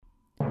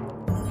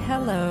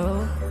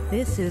Hello,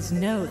 this is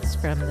Notes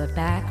from the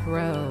Back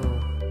Row.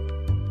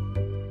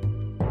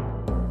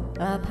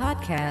 A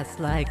podcast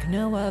like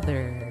no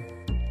other.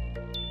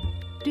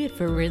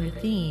 Different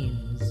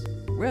themes,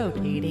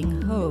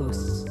 rotating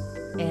hosts,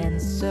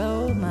 and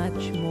so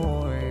much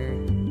more.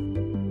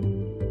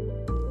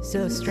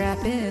 So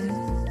strap in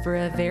for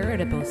a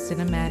veritable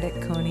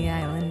cinematic Coney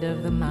Island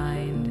of the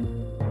mind.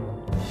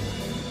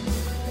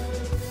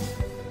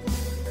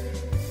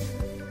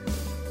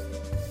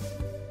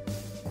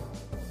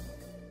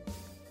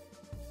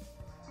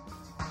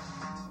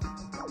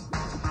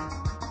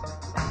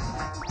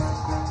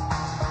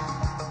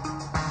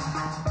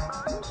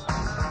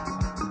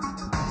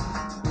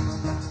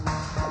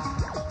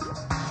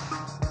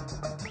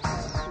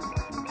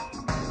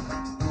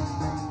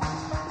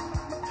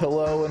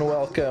 Hello and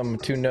welcome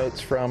to Notes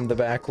from the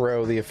Back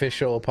Row, the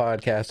official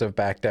podcast of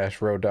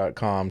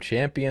back-row.com,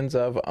 champions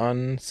of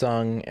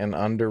unsung and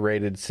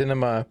underrated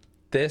cinema.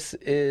 This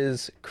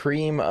is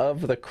Cream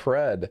of the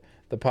Crud,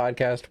 the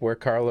podcast where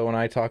Carlo and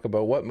I talk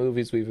about what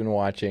movies we've been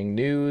watching,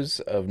 news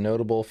of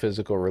notable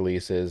physical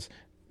releases,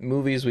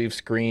 movies we've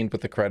screened with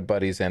the Crud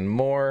Buddies, and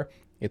more.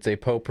 It's a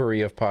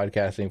potpourri of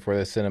podcasting for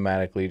the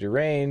cinematically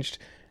deranged.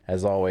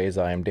 As always,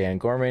 I am Dan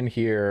Gorman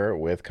here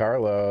with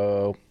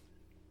Carlo.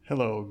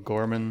 Hello,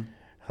 Gorman.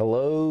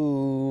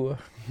 Hello.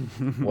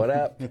 What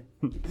up?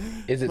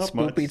 Is it Not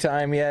spoopy much.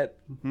 time yet?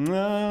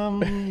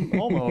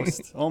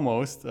 Almost.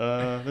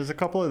 There's a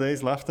couple of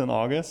days left in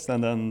August,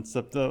 and then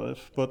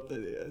but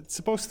it's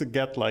supposed to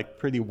get like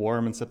pretty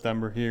warm in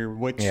September here,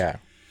 which Yeah,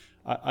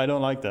 I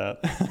don't like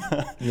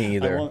that. me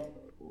either.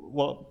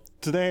 Well,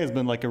 today has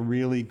been like a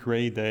really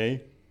great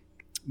day,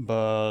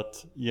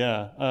 but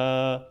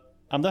yeah,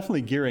 I'm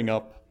definitely gearing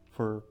up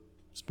for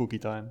spooky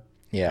time.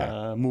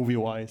 Yeah.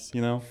 Movie-wise,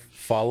 you know.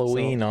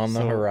 Following on the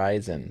so-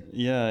 horizon.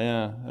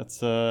 Yeah.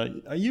 It's I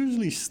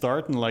usually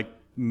start in like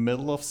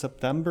middle of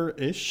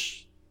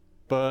September-ish,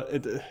 but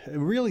it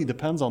really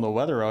depends on the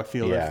weather, I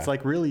feel. Yeah. If it's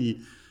like really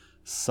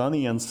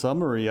sunny and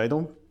summery, I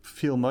don't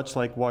feel much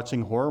like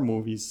watching horror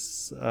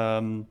movies.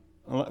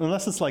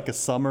 Unless it's like a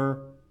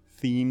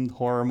summer-themed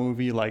horror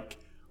movie, like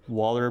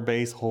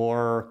water-based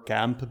horror,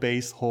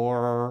 camp-based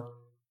horror.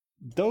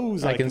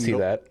 Those I can see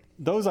that.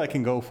 Those I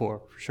can go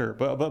for sure,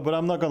 but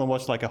I'm not gonna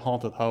watch like a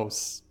haunted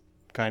house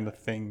kind of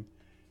thing.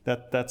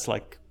 That's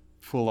like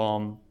full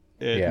on.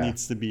 It Yeah.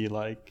 needs to be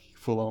like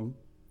full on.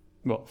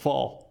 Well,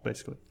 fall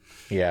basically.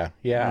 Yeah.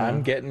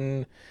 I'm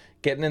getting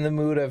in the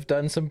mood. I've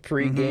done some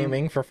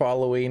pre-gaming for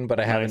Halloween, but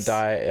I haven't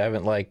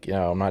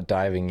I'm not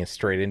diving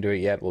straight into it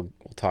yet. We'll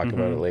talk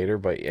about it later,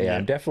 but yeah,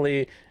 I'm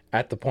definitely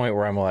at the point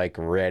where I'm like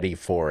ready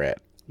for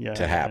it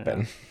to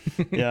happen.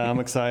 Yeah, I'm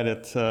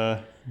excited.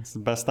 It's the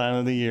best time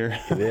of the year.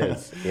 It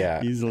is.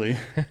 Yeah. Easily.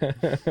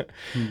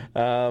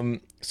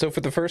 So for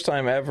the first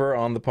time ever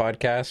on the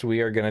podcast, we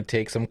are going to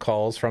take some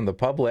calls from the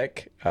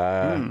public.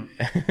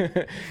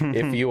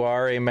 If you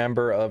are a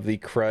member of the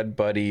Crud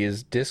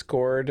Buddies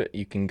Discord,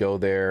 you can go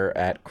there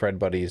at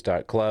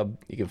crudbuddies.club.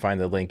 You can find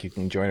the link. You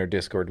can join our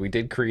Discord. We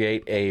did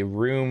create a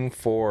room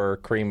for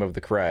Cream of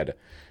the Crud.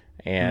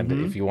 And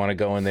if you want to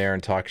go in there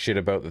and talk shit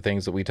about the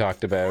things that we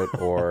talked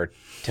about or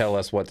tell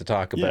us what to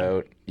talk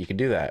about, you can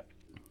do that.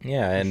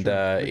 Yeah, and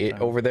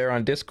over there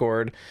on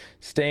Discord,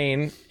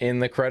 Stain in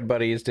the Crud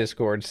Buddies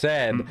Discord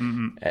said,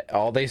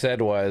 all they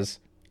said was,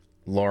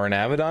 Lauren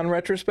Avedon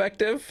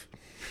retrospective?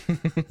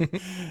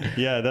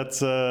 Yeah,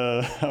 that's.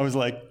 I was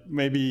like,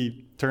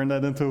 maybe turn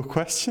that into a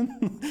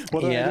question. What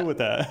do I do with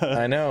that?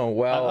 I know.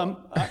 Well,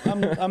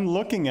 I'm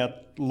looking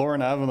at Lauren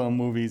Avedon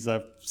movies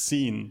I've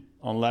seen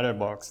on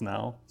Letterboxd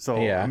now.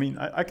 So Yeah. I mean,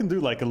 I can do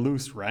like a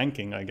loose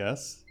ranking, I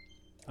guess.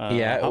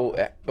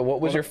 what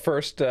was your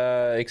first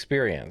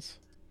experience?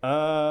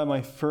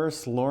 My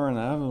first Lauren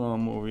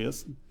Avedon movie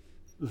is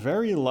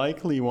very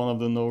likely one of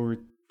the No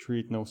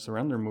Retreat, No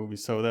Surrender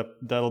movies. So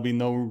that'll be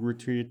No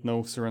Retreat,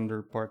 No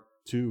Surrender Part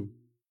 2,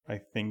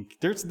 I think.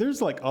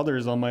 There's like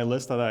others on my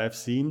list that I have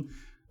seen.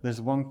 There's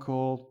one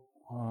called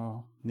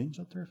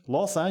Ninja Turtle?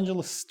 Los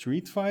Angeles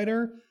Street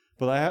Fighter,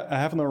 but I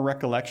have no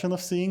recollection of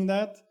seeing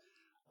that.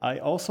 I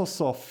also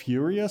saw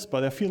Furious,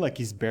 but I feel like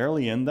he's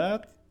barely in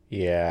that.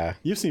 Yeah.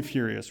 You've seen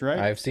Furious, right?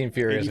 I've seen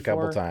Furious 84? a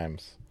couple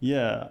times.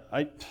 Yeah,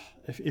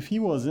 if he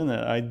was in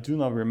it, I do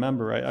not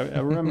remember. I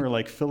remember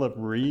like Philip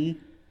Rhee,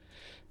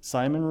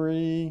 Simon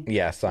Rhee.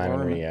 Yeah,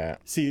 Simon Rhee, yeah.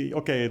 See,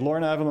 okay,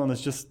 Lauren Avedon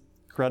is just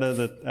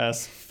credited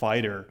as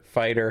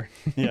Fighter.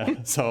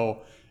 Yeah,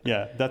 so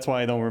yeah, that's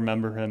why I don't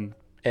remember him.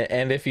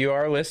 And if you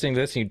are listening to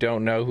this and you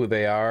don't know who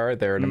they are,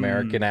 they're an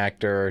American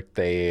actor.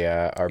 They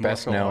are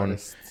best Martial known.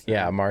 artists.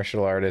 Yeah,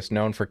 martial artist,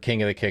 known for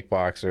King of the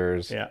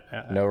Kickboxers. Yeah.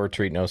 No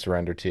Retreat, No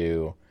Surrender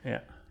 2. Yeah.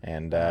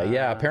 And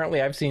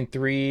apparently I've seen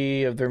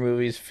 3 of their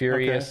movies: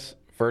 Furious,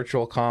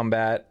 Virtual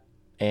Combat,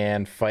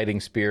 and Fighting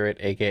Spirit,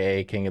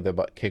 aka King of the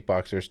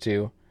Kickboxers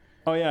 2.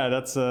 Oh yeah,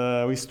 that's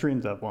we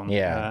streamed that one.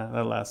 Yeah.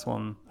 That last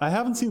one. I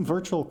haven't seen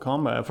Virtual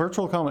Combat.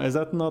 Virtual Combat, is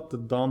that not the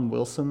Don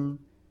Wilson?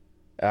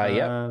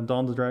 Dawn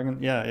of the Dragon.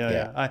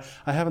 Yeah.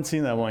 I haven't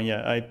seen that one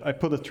yet. I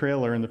put a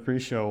trailer in the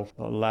pre-show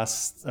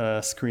last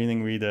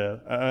screening we did,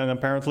 and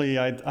apparently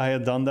I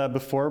had done that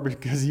before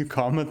because you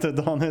commented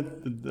on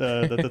it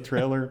that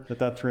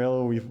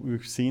trailer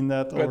we've seen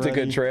that already. That's a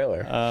good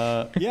trailer.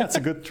 Yeah, it's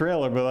a good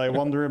trailer, but I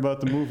wonder about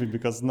the movie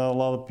because not a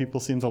lot of people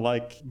seem to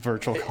like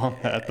Virtual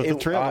Combat. But the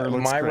trailer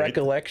looks my great.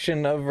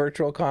 recollection of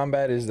Virtual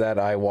Combat is that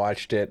I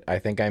watched it. I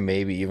think I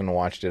maybe even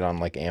watched it on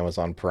like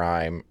Amazon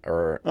Prime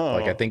or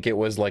like I think it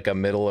was like a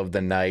middle of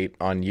the night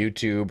on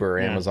YouTube or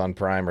Amazon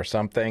Prime or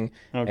something.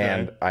 Okay.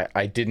 And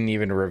I didn't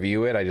even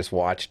review it. I just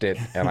watched it,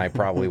 and I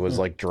probably was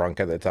like drunk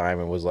at the time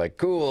and was like,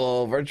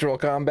 cool, Virtual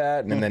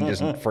Combat, and then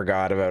just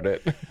forgot about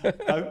it.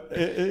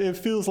 It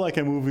feels like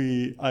a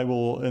movie I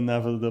will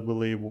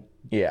inevitably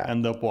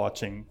end up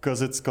watching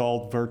because it's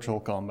called Virtual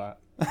Combat.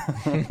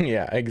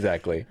 Yeah,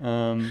 exactly.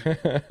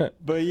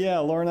 But yeah,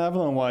 Lauren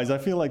Avalon wise, I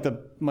feel like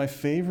my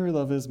favorite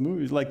of his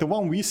movies, like the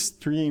one we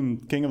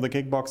streamed, King of the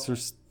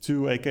Kickboxers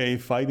 2, aka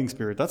Fighting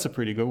Spirit, that's a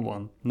pretty good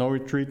one. No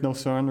Retreat, No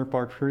Surrender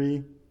Part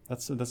 3,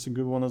 that's a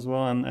good one as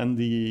well. And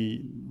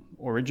the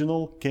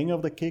original King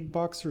of the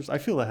Kickboxers, I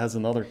feel that has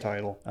another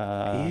title.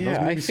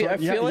 I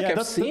feel like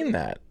I've seen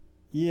that.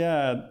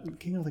 Yeah,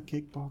 King of the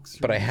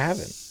Kickboxers. But I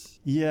haven't.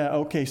 Yeah,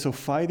 okay, so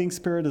Fighting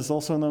Spirit is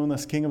also known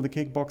as King of the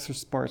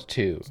Kickboxers Part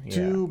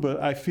 2, but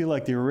I feel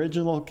like the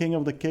original King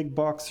of the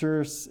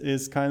Kickboxers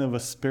is kind of a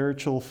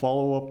spiritual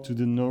follow-up to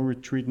the No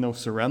Retreat, No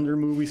Surrender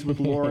movies with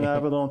Lauren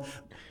Avedon,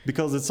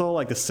 because it's all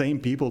like the same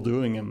people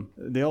doing them.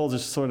 They all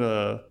just sort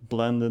of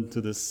blend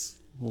into this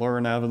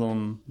Lauren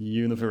Avedon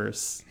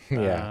universe.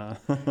 Yeah.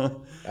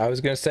 I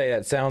was going to say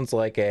that sounds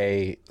like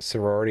a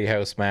Sorority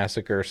House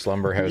Massacre,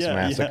 Slumber House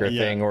Massacre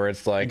thing where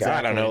it's like, exactly.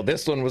 I don't know,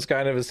 this one was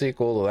kind of a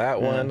sequel to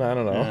that one. I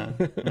don't know.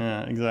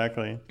 Yeah,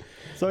 exactly.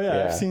 So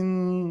I've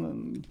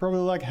seen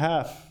probably like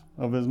half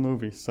of his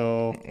movies.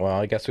 So well,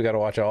 I guess we got to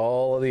watch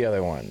all of the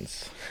other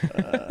ones.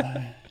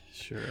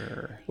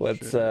 Sure.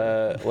 Let's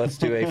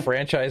do a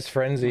franchise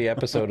frenzy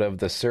episode of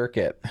The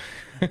Circuit.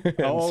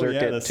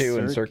 Circuit 2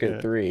 and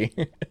Circuit 3.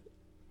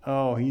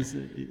 Oh, is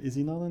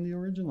he not in the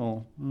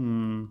original?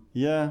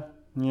 Yeah.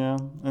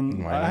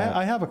 And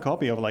I have a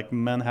copy of like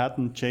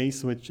Manhattan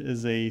Chase, which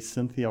is a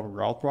Cynthia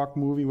Rothrock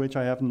movie, which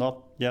I have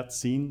not yet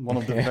seen. One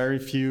of the very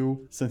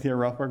few Cynthia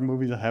Rothrock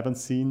movies I haven't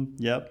seen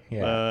yet.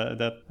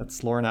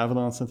 That's Lauren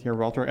Avedon and Cynthia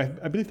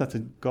Rothrock. I believe that's a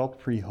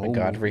Godfrey Ho.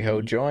 Godfrey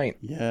Ho joint.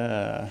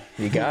 Yeah.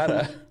 You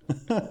gotta.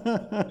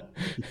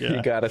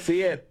 You gotta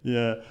see it.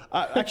 Yeah.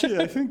 I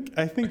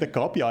think the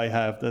copy I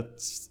have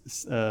that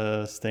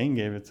Stain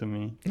gave it to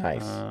me.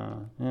 Nice.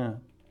 Yeah.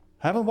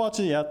 Haven't watched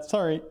it yet.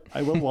 Sorry.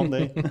 I will one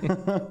day.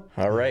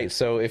 All right.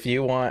 So if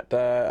you want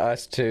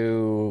us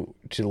to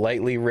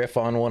lightly riff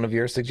on one of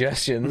your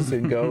suggestions,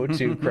 then go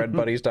to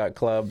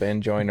crudbuddies.club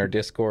and join our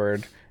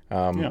Discord,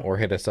 or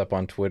hit us up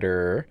on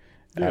Twitter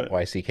at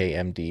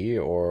YCKMD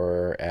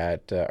or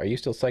at are you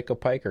still Psycho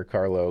Pike or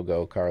Carlo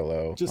Go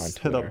Carlo on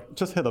Twitter?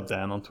 Just hit up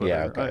Dan on Twitter.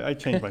 Yeah, okay. I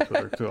change my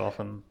Twitter too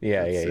often.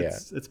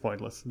 It's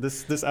pointless.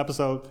 This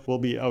episode will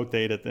be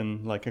outdated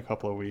in like a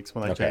couple of weeks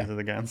when I change it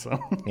again. So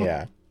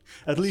yeah.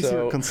 At least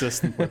you're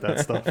consistent with that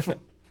stuff.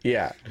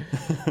 Yeah.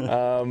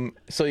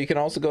 So you can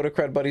also go to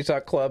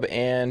crudbuddies.club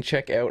and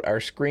check out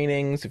our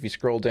screenings. If you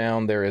scroll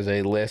down, there is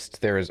a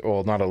list.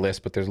 Not a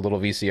list, but there's a little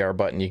VCR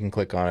button you can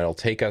click on. It'll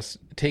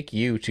take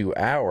you to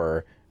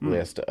our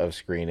list of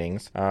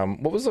screenings.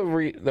 What was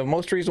the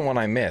most recent one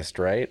I missed,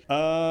 right?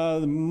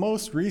 The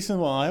most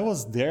recent one, I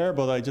was there,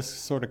 but I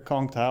just sort of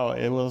conked out.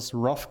 It was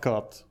Rough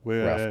Cut.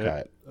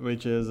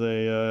 Which is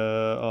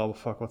a,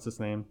 what's his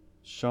name?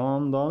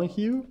 Sean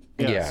Donahue?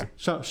 Yes.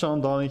 Yeah. Sean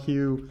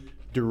Donahue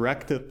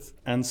directed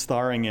and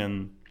starring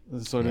in.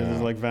 So this is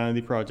like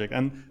Vanity Project.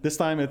 And this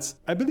time it's,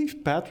 I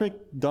believe Patrick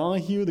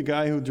Donahue, the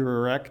guy who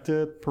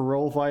directed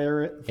Parole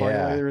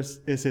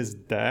Violators, is his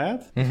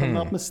dad, if I'm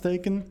not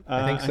mistaken.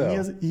 I think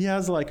so. He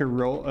has like a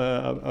role,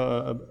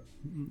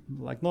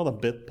 like not a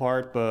bit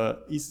part,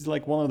 but he's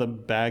like one of the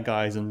bad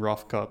guys in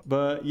Rough Cut.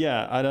 But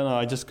yeah, I don't know.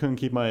 I just couldn't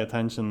keep my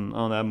attention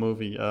on that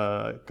movie.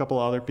 A couple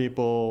other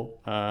people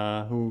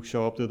who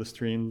show up to the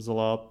streams a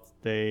lot,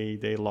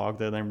 they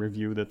logged it and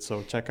reviewed it.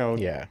 So check out.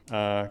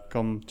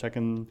 Come check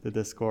in the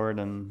Discord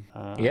and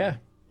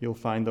you'll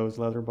find those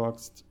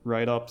Letterboxd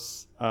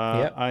write-ups.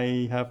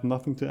 I have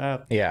nothing to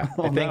add. Yeah,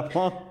 I think that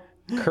one.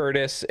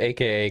 Curtis,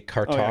 aka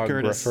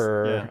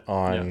Cartographer,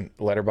 on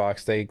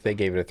Letterboxd, they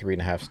gave it a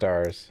 3.5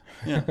 stars.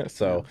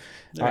 So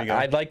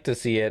I'd like to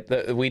see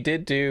it. We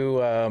did do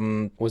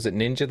was it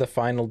Ninja the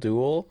Final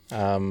Duel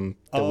the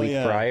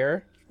week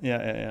prior?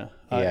 Yeah.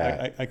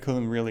 I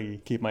couldn't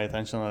really keep my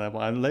attention on that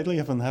one. I lately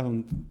have been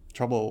having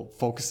trouble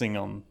focusing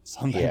on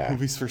Sunday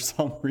movies for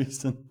some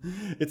reason.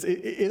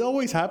 It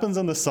always happens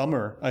in the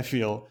summer, I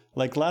feel.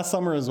 Like last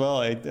summer as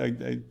well,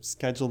 I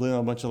scheduled in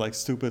a bunch of like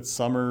stupid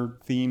summer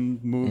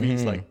themed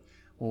movies like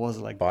what was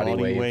it, like Body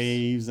Body Waves.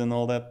 Waves and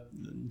all that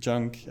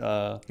junk.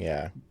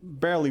 Yeah.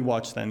 Barely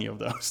watched any of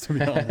those, to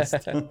be honest.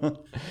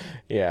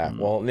 Yeah.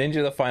 Well,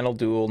 Ninja the Final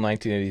Duel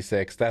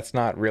 1986, that's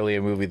not really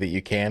a movie that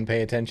you can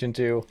pay attention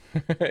to.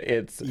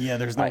 It's Yeah,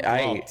 there's no I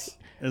plot.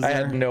 Is I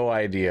had there? no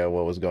idea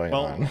what was going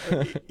Well, on.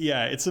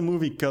 yeah, it's a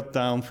movie cut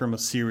down from a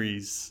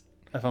series,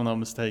 if I'm not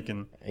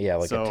mistaken. Yeah,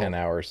 like So- a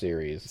 10-hour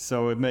series.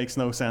 So it makes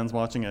no sense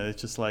watching it.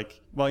 It's just like,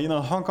 well, you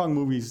know, Hong Kong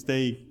movies,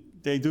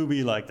 they do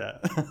be like that.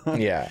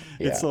 Yeah.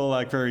 It's all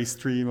like very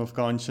stream of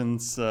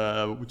conscience.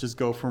 We just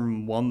go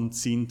from one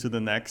scene to the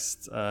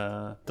next.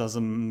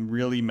 Doesn't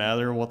really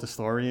matter what the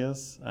story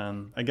is.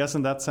 And I guess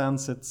in that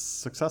sense, it's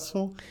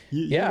successful.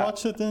 You Yeah.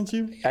 watched it, didn't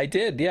you? I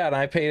did, yeah, and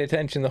I paid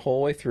attention the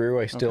whole way through.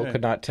 I still Okay.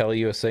 could not tell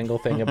you a single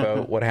thing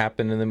about what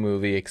happened in the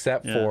movie,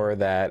 except Yeah. for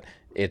that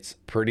it's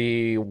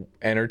pretty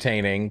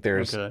entertaining.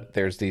 There's Okay.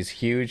 there's these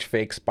huge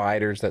fake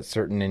spiders that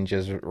certain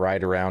ninjas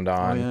ride around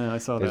on. Oh, yeah, I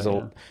saw There's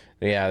that.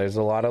 yeah, there's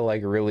a lot of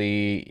like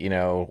really,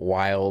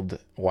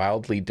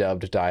 wildly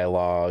dubbed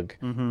dialogue.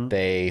 Mm-hmm.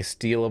 They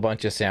steal a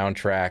bunch of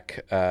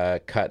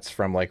soundtrack cuts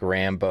from like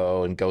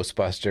Rambo and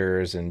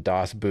Ghostbusters and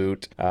Das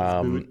Boot.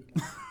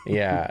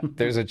 Yeah,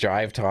 there's a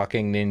jive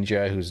talking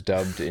ninja who's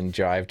dubbed in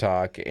jive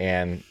talk,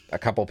 and a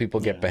couple people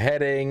get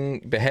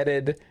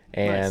beheaded,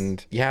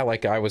 and yeah,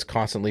 like I was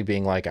constantly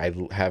being like, I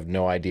have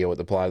no idea what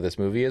the plot of this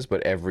movie is,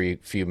 but every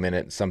few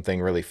minutes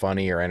something really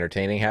funny or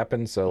entertaining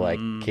happens, so like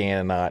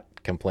cannot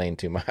complain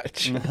too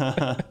much.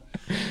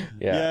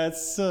 Yeah,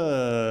 it's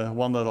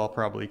one that I'll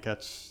probably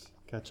catch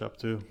up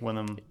to when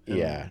I'm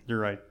in the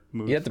right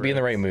mood. You have to for be in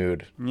the it. right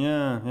mood.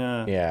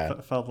 Yeah.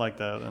 Felt like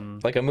that,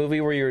 and Like a movie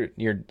where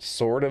you're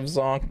sort of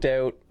zonked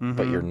out,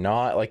 but you're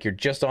not. Like you're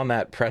just on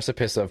that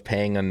precipice of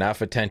paying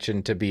enough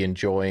attention to be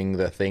enjoying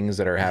the things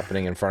that are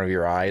happening in front of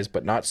your eyes,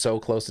 but not so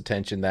close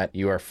attention that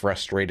you are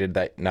frustrated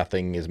that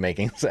nothing is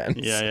making sense.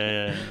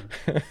 yeah.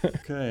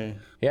 Okay.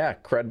 Yeah,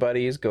 Crud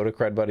Buddies. Go to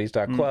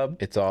crudbuddies.club.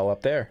 It's all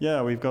up there.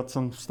 Yeah, we've got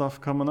some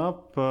stuff coming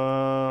up.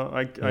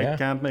 I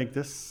can't make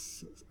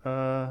this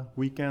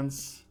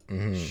weekend's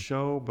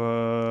show,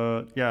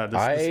 but yeah,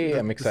 I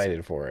am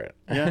excited for it.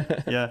 Yeah.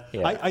 Yeah.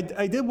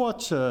 I did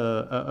watch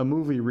a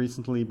movie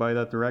recently by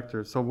that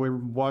director. So we're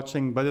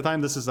watching. By the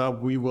time this is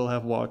up, we will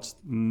have watched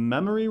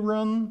Memory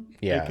Run.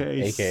 Yeah,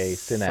 aka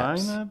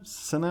Synapse.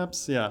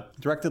 Synapse. Yeah,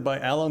 directed by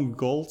Alan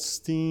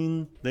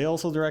Goldstein. They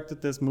also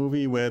directed this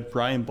movie with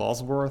Brian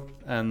Bosworth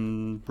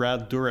and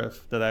Brad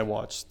Dourif that I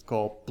watched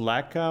called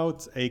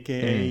Blackout,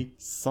 aka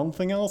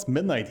something else.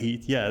 Midnight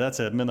Heat. Yeah, that's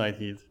it. Midnight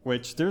Heat.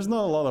 Which there's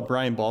not a lot of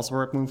Brian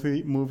Bosworth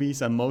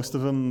movies, and most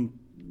of them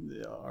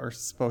are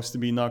supposed to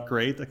be not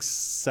great,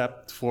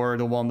 except for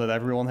the one that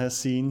everyone has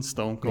seen,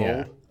 Stone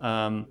Cold.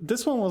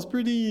 This one was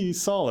pretty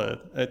solid.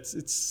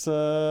 It's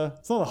not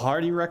a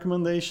hearty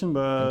recommendation,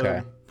 but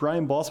Okay.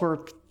 Brian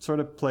Bosworth sort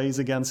of plays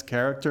against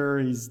character.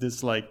 He's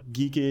this like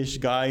geekish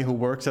guy who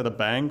works at a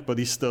bank, but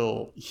he's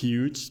still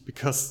huge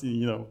because,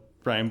 you know,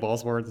 Brian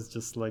Bosworth is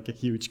just like a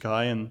huge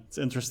guy, and it's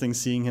interesting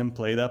seeing him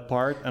play that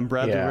part. And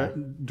Brad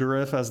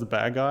Dourif as the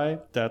bad guy,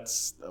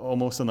 that's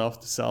almost enough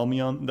to sell me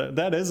on.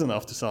 That is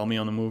enough to sell me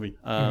on a movie.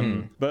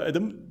 But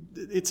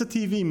it's a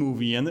TV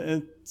movie, and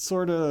it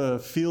sort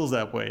of feels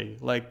that way.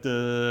 Like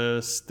the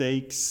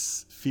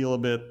stakes feel a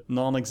bit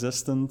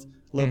non-existent.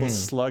 A little bit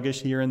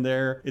sluggish here and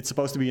there. It's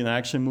supposed to be an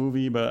action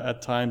movie, but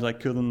at times I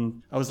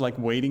was like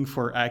waiting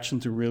for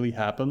action to really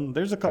happen.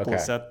 There's a couple of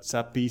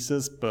set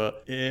pieces,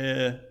 but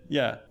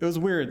yeah, it was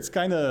weird. It's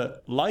kind of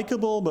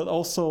likable, but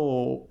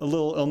also a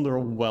little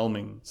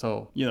underwhelming.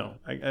 So, you know,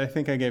 I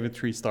think I gave it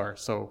 3 stars.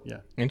 So,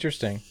 yeah.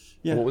 Interesting.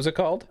 Yeah. What was it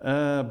called?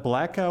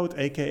 Blackout,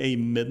 aka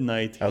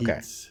Midnight Heat.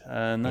 Okay.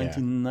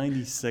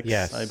 1996,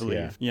 Yes, I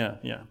believe. Yeah.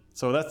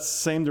 So that's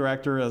same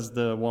director as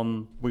the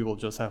one we will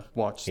just have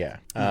watched. Yeah.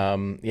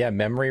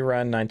 Memory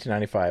Run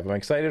 1995. I'm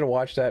excited to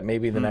watch that.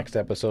 Maybe the next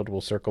episode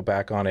we'll circle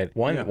back on it.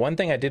 One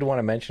thing I did want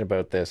to mention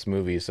about this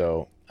movie,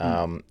 so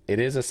it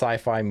is a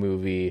sci-fi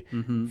movie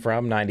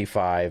from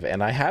 95,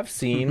 and I have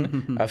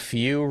seen a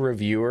few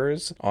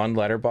reviewers on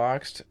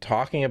Letterboxd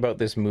talking about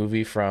this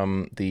movie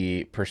from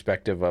the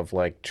perspective of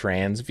like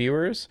trans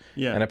viewers.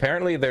 Yeah. And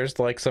apparently there's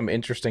like some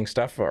interesting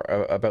stuff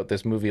about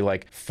this movie,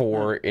 like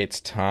for its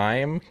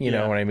time, you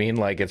know what I mean?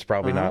 Like it's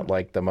probably not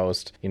like the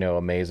most,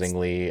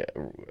 amazingly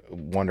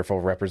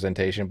wonderful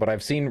representation, but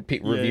I've seen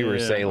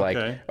reviewers say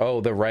like,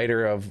 oh, the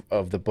writer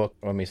of the book,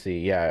 let me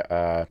see.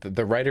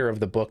 The writer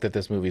of the book that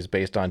this movie is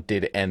based on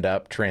did end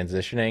up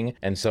transitioning,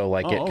 and so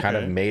like it kind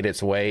of made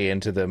its way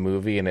into the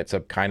movie, and it's a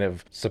kind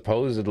of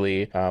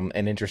supposedly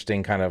an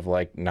interesting kind of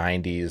like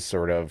 90s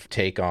sort of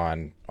take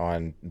on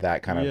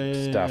that kind of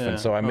stuff. And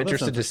so I'm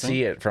interested to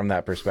see it from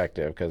that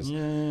perspective, because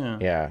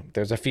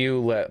there's a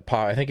few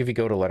I think if you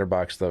go to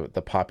Letterboxd,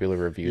 the popular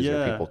reviews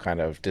are people kind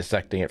of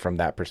dissecting it from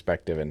that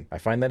perspective, and I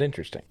find that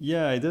interesting.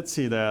 Yeah, I did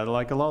see that.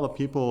 Like a lot of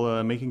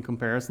people making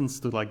comparisons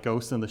to like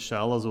Ghost in the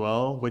Shell as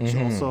well, which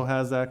also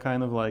has that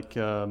kind of like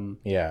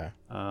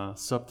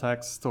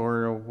subtext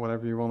or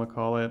whatever you want to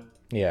call it.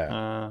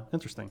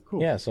 Interesting.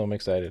 Cool. Yeah, so I'm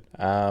excited.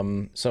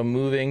 So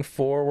moving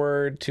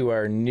forward to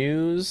our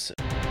news.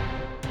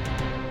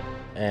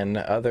 and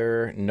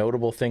other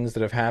notable things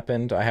that have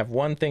happened. I have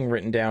one thing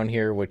written down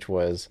here, which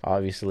was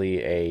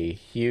obviously a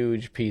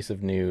huge piece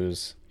of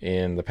news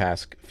in the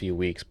past few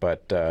weeks,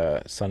 but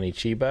Sonny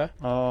Chiba,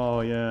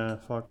 Oh yeah,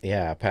 fuck.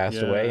 passed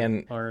Yeah, away,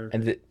 and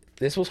hard.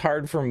 this was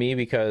hard for me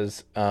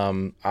because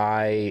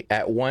I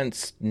at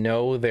once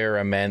know their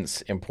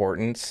immense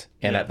importance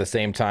and Yeah. at the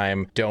same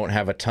time don't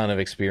have a ton of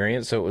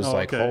experience. So it was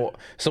like, okay.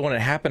 so when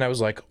it happened, I was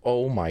like,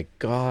 oh my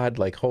God,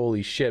 like,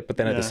 holy shit. But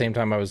then at the Yeah. same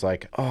time, I was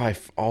like, oh,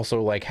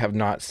 also like have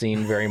not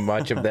seen very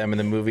much of them in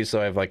the movie.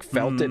 So I've like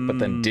felt it, but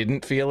then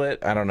didn't feel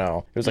it. I don't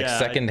know. It was like Yeah,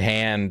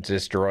 secondhand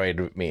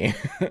destroyed me.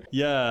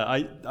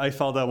 Yeah, I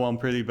felt that one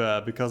pretty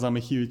bad because I'm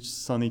a huge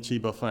Sonny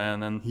Chiba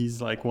fan, and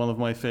he's like one of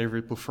my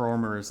favorite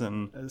performers,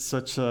 and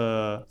such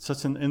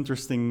an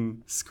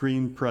interesting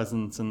screen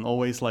presence, and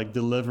always like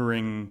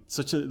delivering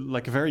such a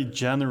very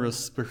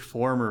generous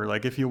performer.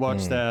 Like if you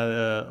watch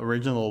that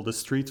original, the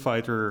Street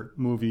Fighter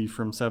movie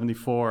from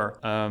 '74,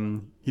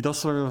 he does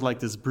sort of like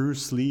this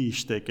Bruce Lee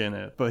shtick in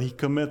it, but he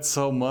commits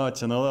so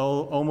much, and it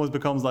almost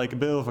becomes like a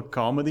bit of a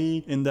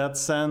comedy in that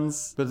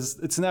sense. But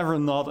it's never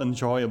not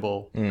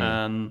enjoyable.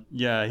 And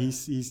yeah,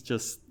 he's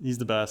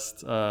the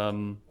best.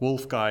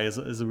 Wolf Guy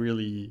is a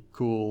really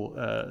cool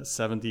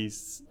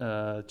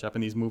 70s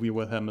Japanese movie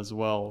with him as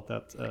well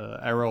that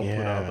Arrow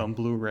put out on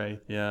Blu-ray.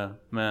 Yeah,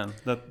 man,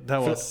 that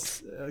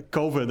was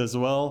COVID as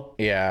well.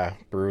 Yeah,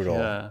 brutal.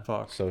 Yeah,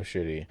 fuck. So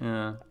shitty.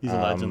 Yeah, he's a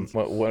legend.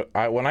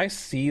 When I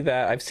see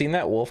that, I've seen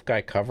that Wolf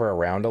Guy cover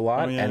around a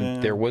lot,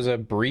 there was a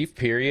brief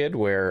period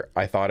where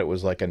I thought it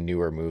was like a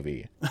newer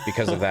movie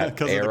because of that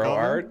 'Cause of the Arrow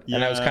cover? art,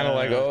 and I was kind of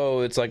like,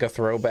 oh, it's like a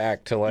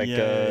throwback to like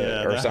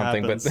or that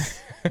something. happens.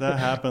 But that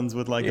happens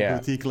with like Yeah. the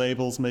boutique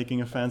labels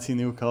making a fancy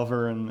new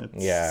cover, and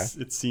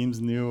it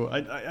seems new.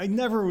 I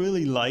never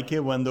really like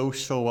it when those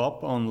show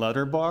up on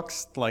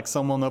Letterboxd. Like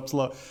someone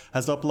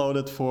has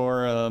uploaded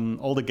for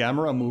all the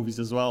Gamera movies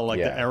as well, like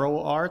the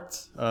Arrow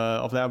art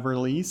of that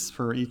release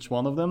for each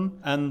one of them.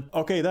 And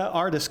okay, that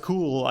art is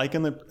cool. I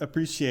can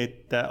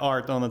appreciate that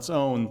art on its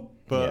own.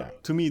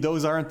 But to me,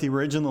 those aren't the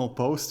original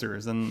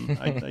posters, and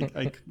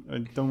I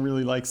don't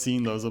really like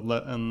seeing those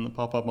and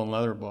pop up on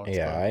Letterboxd.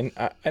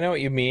 Yeah, I know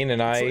what you mean,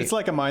 and it's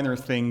like a minor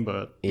thing,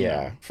 but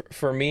yeah.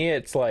 For me,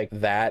 it's like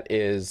that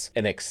is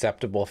an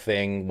acceptable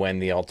thing when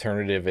the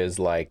alternative is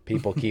like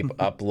people keep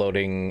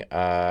uploading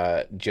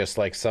just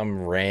like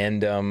some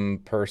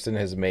random person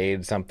has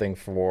made something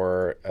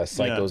for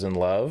Psychos in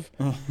Love.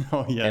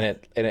 Oh yeah.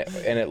 And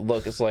it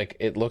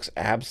looks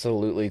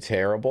absolutely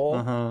terrible.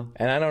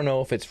 And I don't know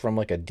if it's from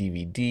like a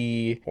DVD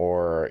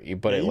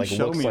but it like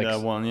showed looks me like that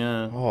one.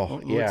 Oh,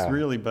 it looks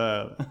really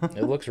bad.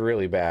 It looks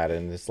really bad,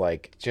 and it's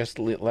like just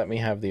let me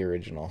have the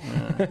original.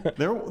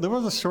 There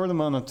was a short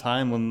amount of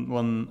time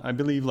when I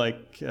believe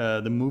like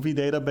the movie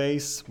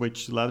database,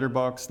 which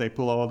Letterboxd, they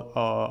pull out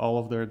all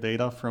of their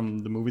data from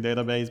the movie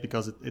database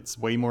because it's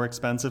way more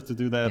expensive to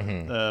do that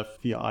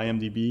via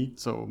IMDb.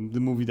 So the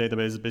movie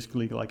database is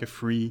basically like a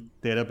free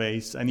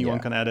database. Anyone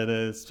can edit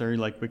it. It's very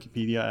like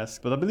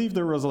Wikipedia-esque. But I believe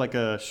there was like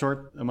a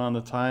short amount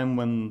of time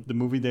when the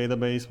movie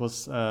database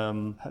was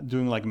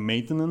doing like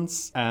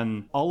maintenance,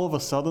 and all of a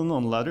sudden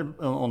on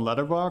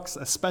Letterboxd,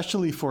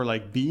 especially for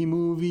like B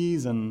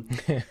movies and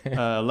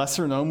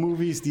lesser known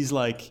movies, these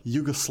like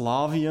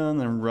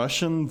Yugoslavian and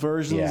Russian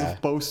versions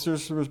of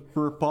posters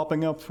were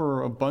popping up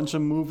for a bunch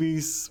of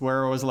movies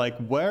where I was like,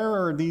 where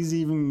are these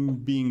even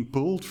being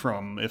pulled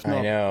from if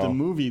not the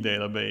movie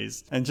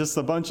database? And just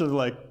a bunch of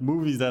like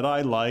movies that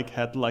I like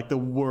had like the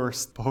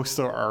worst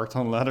poster art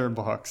on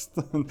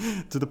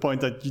Letterboxd to the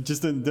point that you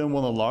just didn't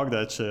want to log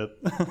that shit.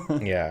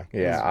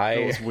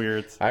 It was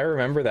weird. I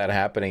remember that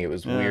happening. It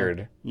was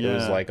weird. It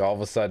was like all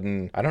of a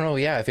sudden, I don't know,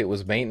 if it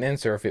was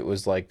maintenance or if it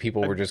was like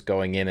people were just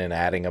going in and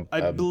adding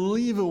I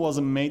believe it was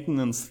a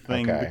maintenance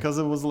thing because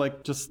it was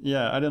like just,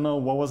 I don't know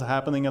what was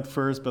happening at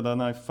first, but then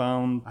I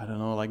found, I don't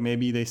know, like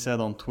maybe they said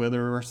on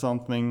Twitter or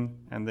something,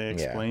 and they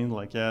explained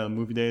like, the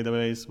movie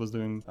database was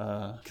doing,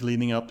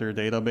 cleaning up their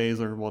database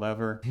or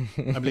whatever.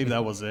 I believe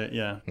that was it,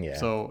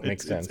 So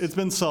makes sense. It's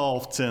been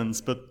solved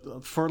since,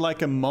 but for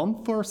like a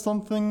month or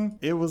something,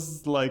 it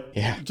was like,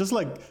 just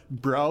like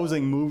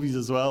browsing movies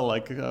as well.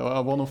 Like I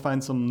want to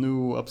find some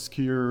new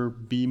obscure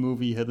B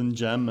movie hidden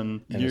gem,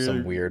 and there's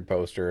some weird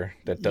poster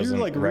that doesn't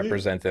like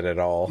represent it at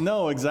all.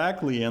 No,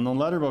 exactly. And on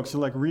Letterboxd,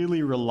 you're like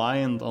really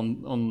reliant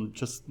on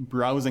just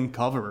browsing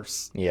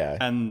covers.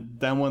 And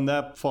then when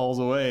that falls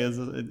away,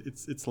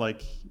 it's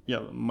like,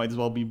 might as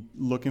well be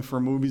looking for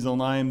movies on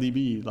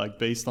IMDb, like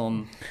based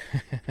on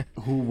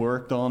who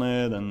worked on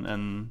it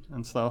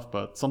and stuff.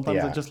 But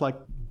sometimes I just like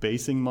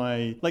basing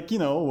my, like,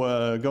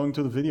 going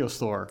to the video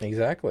store.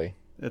 Exactly.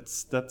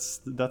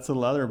 that's a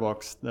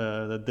letterbox,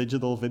 the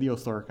digital video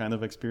store kind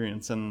of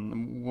experience,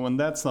 and when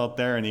that's not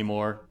there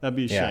anymore, that'd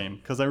be a shame,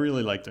 because I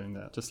really like doing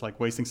that, just like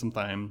wasting some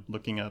time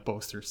looking at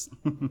posters.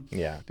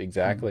 Yeah,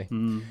 exactly.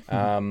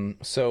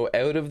 So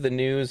out of the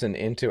news and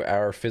into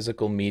our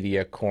physical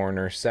media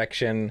corner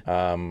section,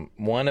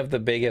 one of the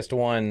biggest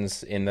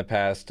ones in the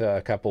past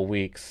couple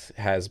weeks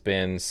has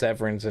been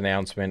Severin's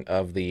announcement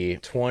of the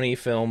 20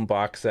 film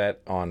box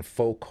set on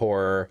folk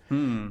horror.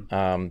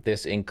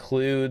 This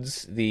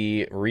includes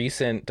the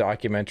recent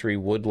documentary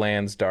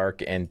Woodlands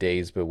Dark and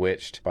Days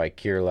Bewitched by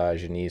Kirla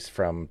Janice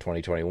from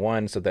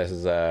 2021. So this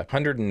is a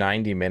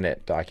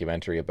 190-minute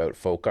documentary about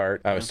folk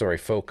art.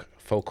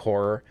 Folk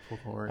horror.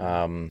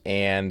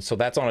 And so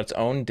that's on its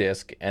own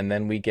disc, and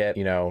then we get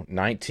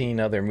 19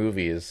 other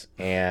movies,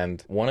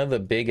 and one of the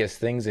biggest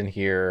things in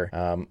here,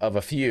 of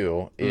a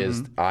few,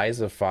 is Eyes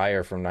of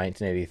Fire from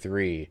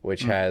 1983,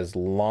 which has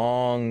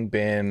long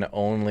been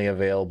only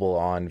available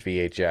on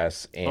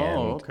VHS.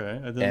 And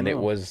I didn't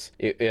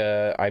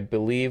know. I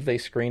believe they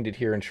screened it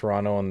here in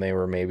Toronto, and they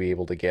were maybe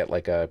able to get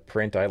like a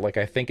print. I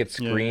think it's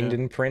screened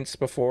in prints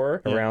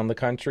before around the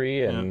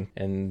country and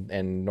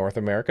North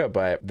America,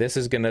 but this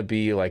is gonna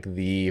be like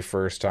the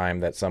first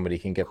time that somebody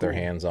can get their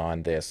hands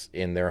on this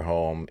in their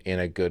home in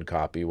a good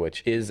copy,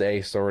 which is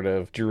a sort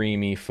of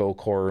dreamy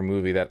folk horror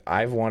movie that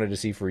I've wanted to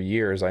see for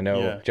years. I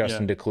know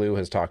Justin Decloux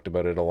has talked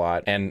about it a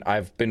lot, and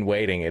I've been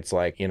waiting. It's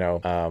like,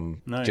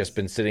 just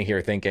been sitting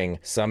here thinking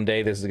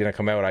someday this is going to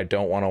come out. I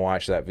don't want to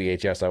watch that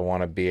VHS. I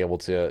want to be able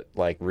to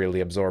like really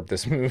absorb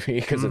this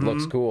movie because it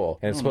looks cool,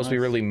 and it's supposed to be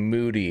really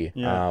moody.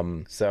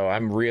 So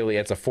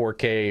it's a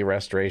 4K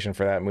restoration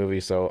for that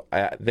movie. So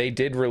they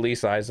did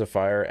release Eyes of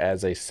Fire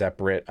as a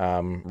separate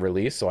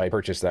release, so I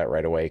purchased that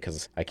right away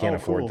because I can't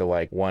afford the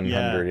like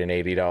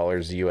 $180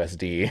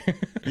 USD.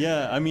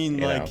 Yeah, I mean,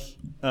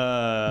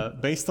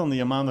 based on the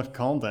amount of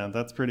content,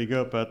 that's pretty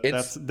good, but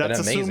that's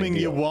assuming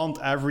you want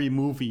every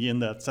movie in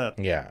that set.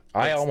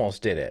 I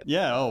almost did it.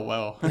 Oh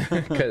wow.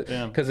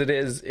 Because it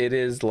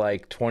is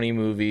like 20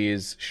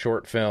 movies,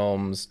 short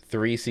films,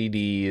 3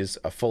 CDs,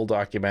 a full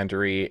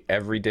documentary.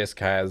 Every disc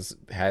has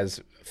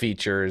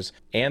features,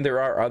 and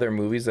there are other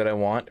movies that I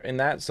want in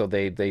that. So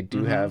they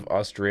do have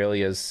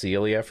Australia's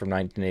Celia from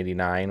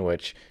 1989,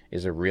 which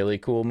is a really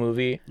cool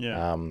movie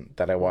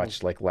that I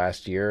watched like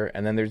last year.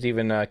 And then there's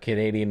even a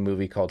Canadian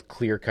movie called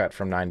Clear Cut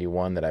from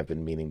 91 that I've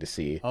been meaning to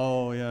see.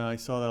 Oh yeah, I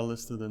saw that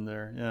listed in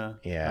there.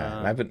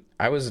 And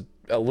I was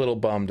a little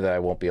bummed that I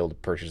won't be able to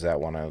purchase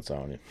that one on its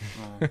own.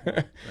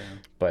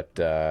 But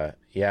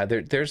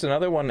there's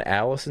another one,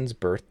 Allison's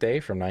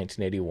Birthday from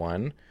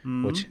 1981,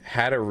 which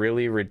had a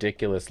really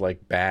ridiculous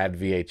like bad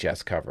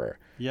VHS cover.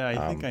 I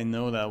think I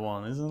know that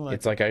one. Isn't it like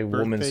it's like a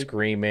woman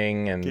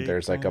screaming, and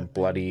there's like a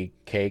bloody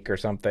cake or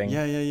something.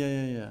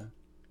 Yeah,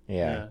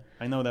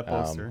 I know that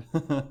poster.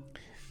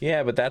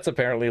 Yeah, but that's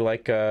apparently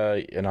like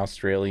an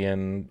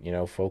Australian,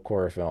 folk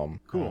horror film.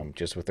 Cool.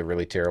 Just with a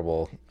really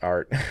terrible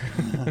art.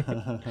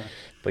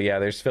 But yeah,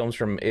 there's films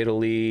from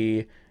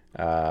Italy.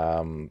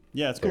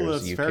 It's cool.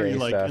 It's UK very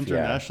like stuff,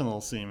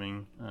 international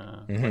seeming,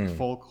 like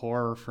folk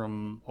horror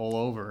from all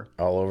over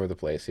the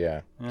place.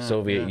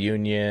 Soviet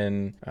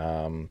Union.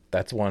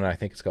 That's one, I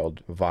think it's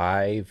called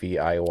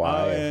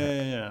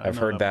VIY. I've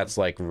heard that's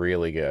like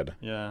really good.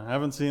 I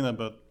haven't seen it,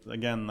 but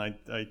again, I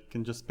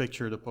can just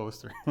picture the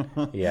poster.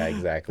 Yeah,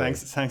 exactly.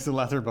 Thanks to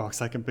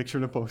Letterboxd, I can picture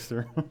the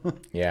poster.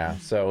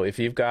 So if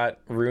you've got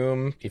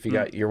room, if you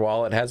got your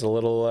wallet has a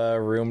little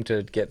room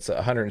to get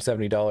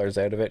 $170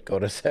 out of it, go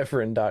to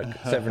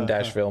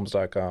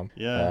severn-films.com.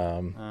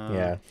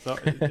 So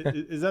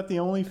is that the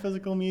only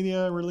physical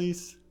media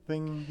release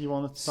thing you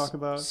wanted to talk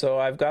about? So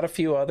I've got a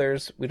few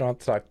others. We don't have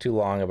to talk too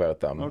long about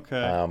them.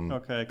 Okay.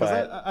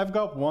 Because I've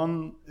got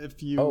one.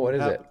 What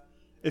is it?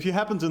 If you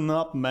happen to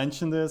not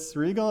mention this,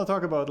 are you going to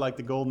talk about like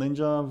the Gold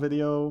Ninja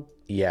video?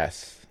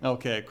 Yes.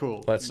 Okay,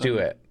 cool. Let's do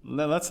it.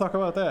 Let's talk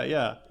about that.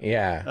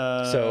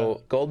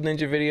 So Gold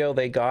Ninja Video,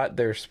 they got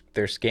their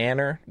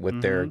scanner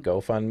with their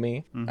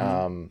GoFundMe,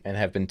 and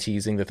have been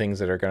teasing the things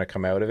that are going to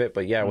come out of it.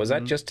 But was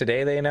that just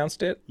today they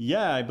announced it?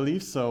 Yeah, I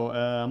believe so.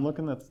 I'm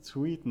looking at the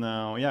tweet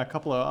now. A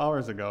couple of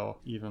hours ago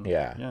even.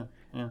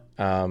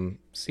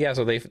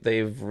 So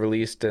they've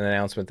released an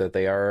announcement that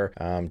they are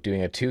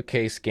doing a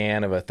 2K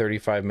scan of a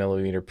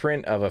 35mm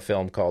print of a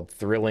film called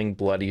Thrilling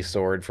Bloody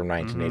Sword from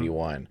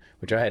 1981,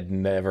 which I had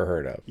never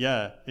heard of.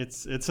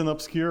 It's an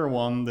obscure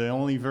one. The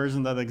only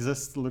version that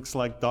exists looks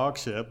like dog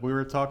shit. We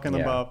were talking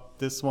about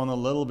this one a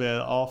little bit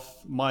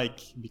off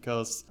mic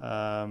because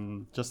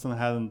Justin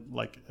hadn't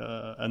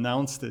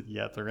announced it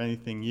yet or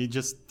anything. He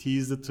just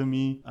teased it to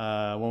me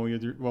when we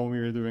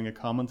were doing a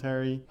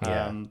commentary.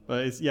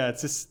 But it's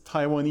this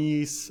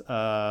Taiwanese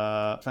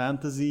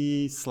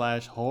fantasy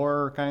 /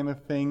 horror kind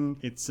of thing.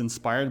 It's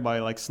inspired by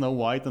like Snow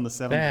White and the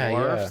Seven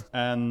Dwarfs,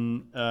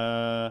 and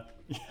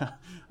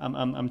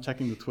I'm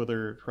checking the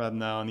Twitter thread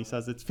now, and he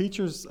says it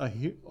features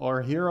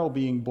our hero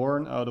being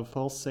born out of a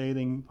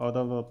pulsating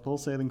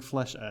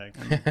flesh egg.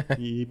 And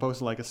he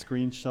posted like a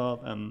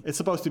screenshot, and it's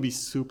supposed to be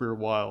super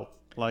wild.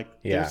 Like,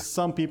 Yeah. there's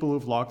some people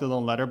who've logged it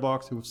on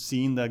Letterboxd who've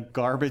seen the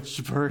garbage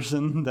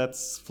version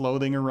that's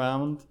floating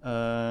around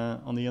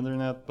on the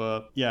internet.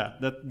 But yeah,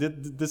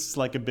 this is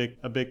like a big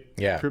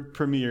Yeah.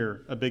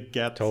 premiere, a big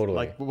get. Totally.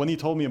 Like, when he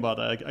told me about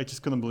it, I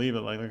just couldn't believe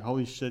it. Like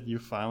holy shit, you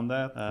found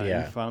that?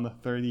 Yeah. You found a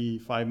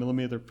 35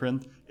 millimeter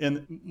print.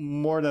 And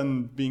more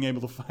than being able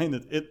to find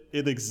it,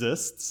 it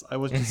exists. I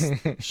was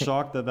just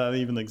shocked that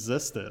even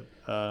existed.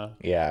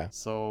 Yeah.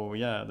 So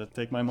yeah,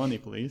 take my money,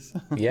 please.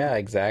 Yeah,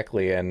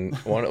 exactly. And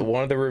one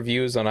of the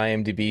reviews on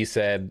IMDb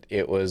said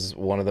it was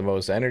one of the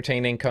most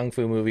entertaining kung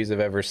fu movies I've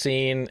ever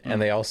seen.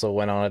 And they also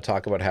went on to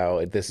talk about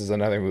how this is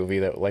another movie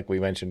that, like we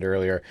mentioned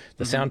earlier,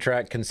 the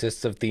soundtrack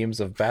consists of themes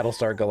of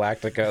Battlestar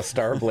Galactica,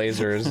 Star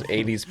Blazers,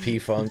 80s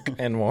P-Funk,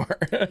 and more.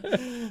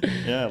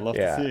 Yeah, I'd love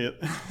to see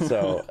it.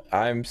 So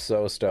I'm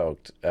so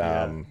stoked.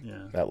 Yeah.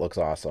 That looks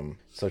awesome.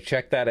 So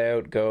check that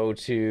out. Go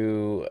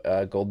to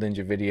Gold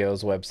Ninja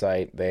Video's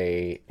website.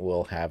 They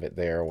will have it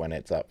there when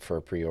it's up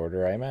for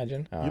pre-order, I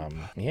imagine.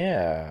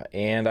 Yeah.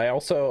 And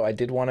I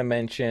did want to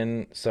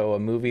mention, so a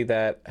movie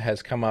that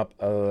has come up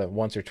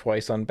once or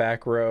twice on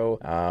Back Row.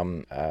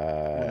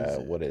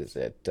 What is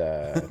it?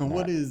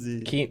 What is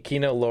it?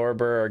 Kino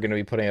Lorber are going to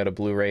be putting out a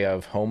Blu-ray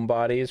of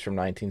Homebodies from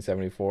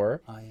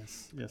 1974. Ah,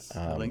 yes.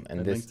 I linked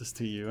this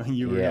to you, and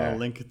you were Yeah. gonna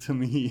link it to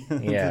me.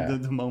 Yeah.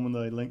 the moment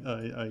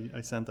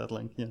I sent that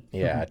link. Yeah.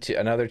 Yeah,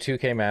 another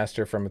 2K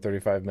master from a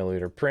 35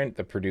 millimeter print.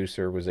 The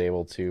producer was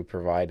able to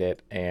provide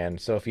it. And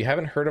so if you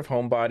haven't heard of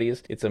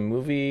Homebodies, it's a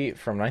movie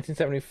from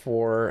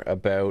 1974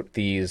 about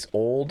these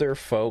older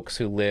folks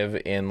who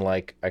live in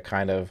like a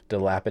kind of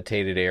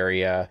dilapidated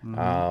area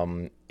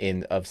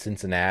of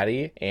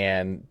Cincinnati,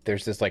 and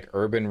there's this like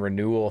urban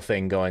renewal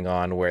thing going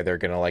on where they're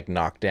gonna like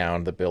knock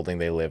down the building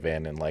they live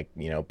in and like,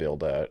 you know,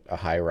 build a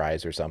high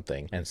rise or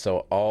something. And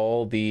so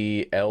all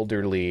the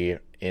elderly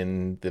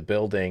in the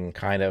building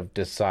kind of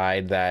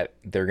decide that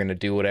they're going to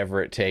do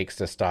whatever it takes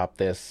to stop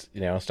this, you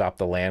know, stop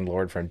the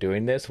landlord from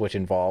doing this, which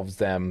involves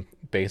them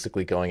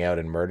basically going out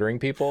and murdering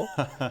people.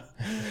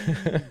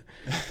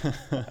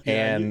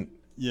 And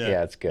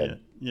yeah, it's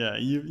good. Yeah,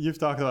 you've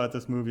talked about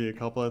this movie a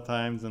couple of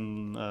times,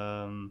 and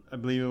I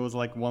believe it was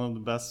like one of the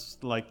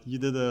best. Like, you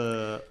did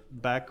a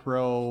Back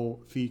Row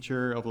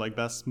feature of like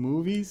best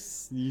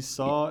movies you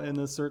saw in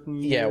a certain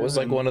year. Yeah, it was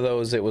like one of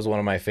those. It was one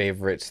of my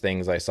favorites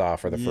things I saw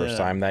for the first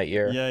time that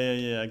year.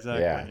 Yeah,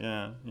 exactly.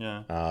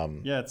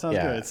 Yeah. It sounds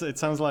good. It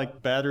sounds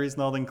like batteries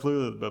not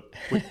included, but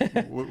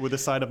with a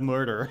side of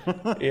murder.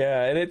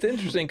 Yeah, and it's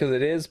interesting because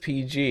it is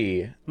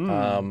PG.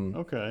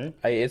 Okay.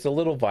 It's a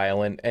little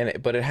violent,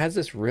 but it has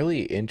this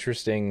really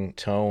interesting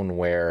tone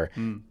where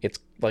it's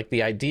like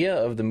the idea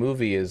of the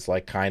movie is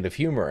like kind of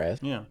humorous,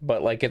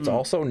 but like it's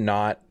also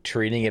not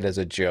treating it as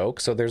a joke.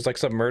 So there's like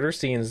some murder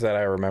scenes that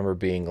I remember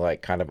being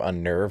like kind of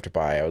unnerved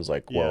by. I was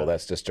like, whoa,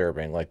 that's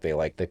disturbing. Like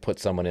they put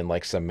someone in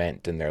like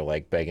cement and they're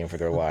like begging for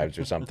their lives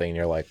or something. And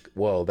you're like,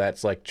 whoa,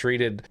 that's like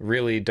treated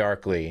really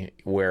darkly.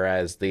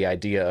 Whereas the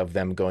idea of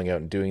them going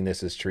out and doing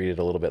this is treated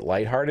a little bit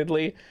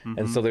lightheartedly.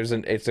 And so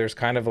there's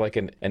kind of like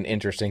an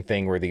interesting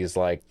thing where these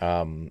like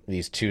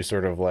these two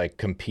sort of like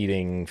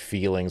competing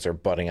feelings are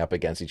butting up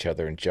against each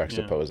other and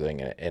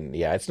juxtaposing. And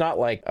yeah, it's not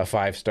like a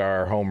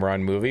 5-star home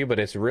run movie, but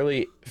it's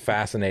really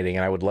fascinating,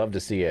 and I would love to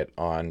see it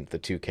on the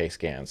 2K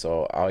scan.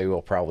 So I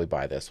will probably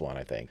buy this one,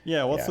 I think.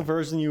 Yeah, what's the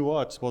version you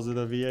watched? Was it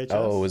a VHS?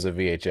 Oh, it was a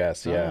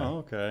VHS, yeah. Oh,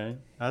 okay.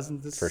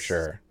 Hasn't this for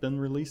sure been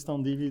released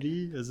on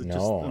DVD? Is it just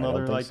No, I don't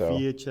another think like so.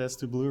 VHS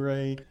to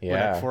Blu-ray?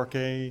 Yeah. Like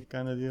 4K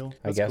kind of deal?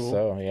 I guess cool.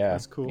 so, yeah.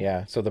 That's cool.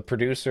 Yeah, so the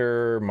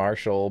producer,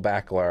 Marshall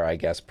Backlar, I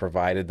guess,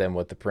 provided them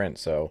with the print.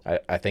 So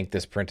I think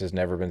this print has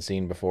never been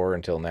seen before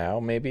until now,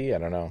 maybe? I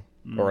don't know.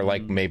 Or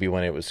like maybe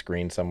when it was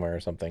screened somewhere or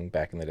something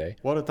back in the day.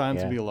 What a time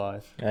to be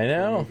alive. I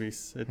know.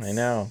 Movies. I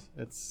know.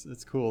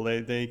 It's cool.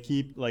 They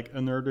keep like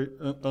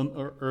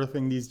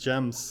unearthing these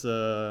gems.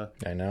 I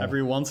know.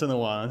 Every once in a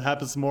while. It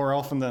happens more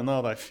often than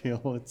not, I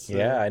feel. It's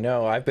I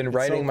know. I've been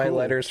writing my cool.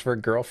 letters for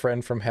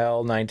Girlfriend from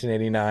Hell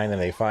 1989,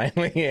 and they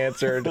finally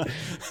answered.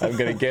 I'm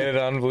gonna get it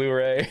on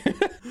Blu-ray.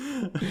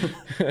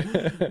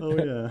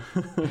 Oh yeah.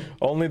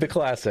 Only the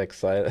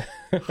classics.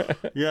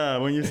 Yeah,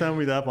 when you sent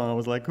me that one, I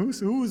was like,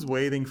 who's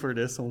waiting for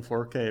this on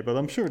 4K? But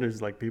I'm sure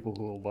there's like people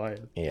who will buy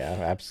it. Yeah,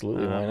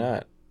 absolutely. Why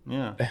not?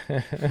 Yeah.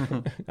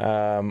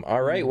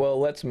 All right. Well,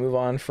 let's move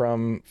on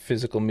from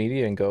physical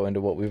media and go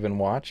into what we've been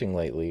watching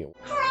lately.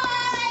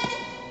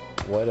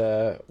 What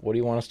do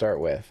you want to start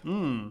with?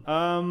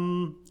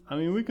 I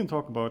mean, we can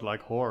talk about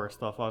like horror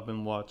stuff I've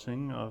been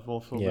watching. I've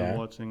also been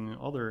watching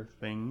other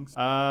things.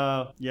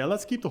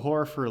 Let's keep the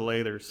horror for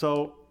later.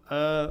 So,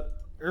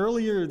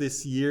 earlier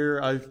this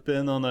year, I've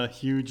been on a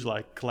huge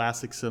like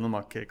classic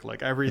cinema kick,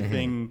 like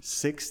everything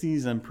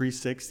 60s and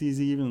pre-60s,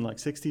 even like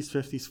 60s,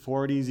 50s,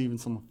 40s, even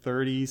some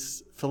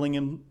 30s, filling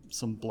in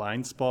some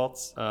blind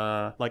spots.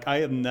 Like I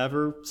had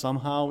never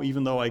somehow,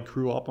 even though I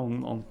grew up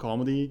on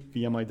comedy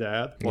via my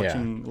dad,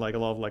 watching like a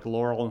lot of like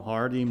Laurel and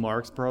Hardy,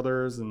 Marx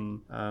Brothers,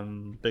 and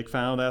big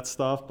fan of that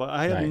stuff. But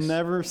I had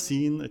never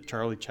seen a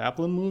Charlie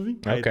Chaplin movie.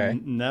 I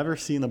had never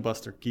seen a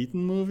Buster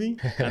Keaton movie,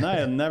 and I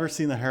had never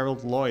seen a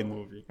Harold Lloyd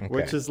movie,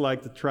 which is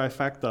like the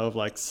trifecta of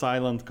like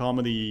silent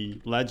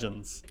comedy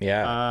legends.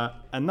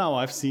 And now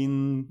I've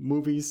seen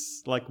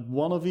movies like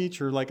one of each,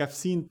 or like I've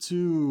seen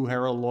 2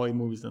 Harold Lloyd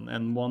movies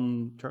and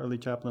one Charlie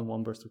Chaplin,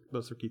 one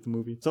Buster Keaton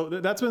movie. So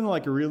that's been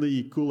like a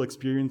really cool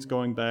experience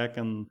going back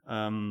and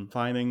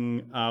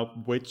finding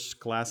out which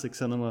classic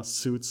cinema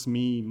suits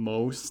me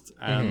most.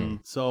 And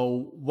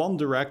so one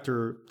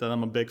director that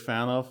I'm a big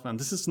fan of, and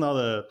this is not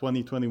a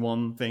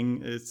 2021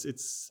 thing,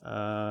 it's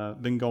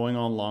been going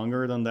on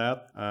longer than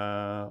that.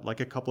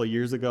 Like a couple of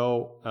years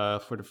ago,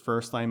 for the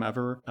first time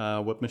ever,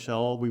 with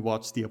Michelle, we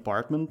watched The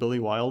Apartment, Billy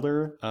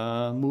Wilder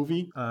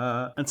movie.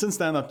 And since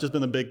then, I've just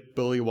been a big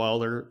Billy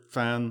Wilder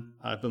fan.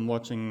 I've been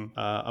watching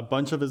a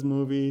bunch of his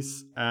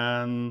movies,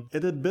 and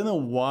it had been a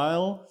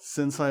while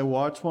since I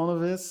watched one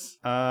of his,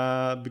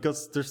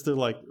 because there's still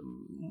like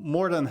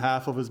more than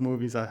half of his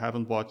movies I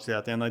haven't watched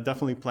yet, and I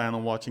definitely plan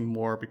on watching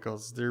more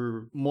because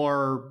they're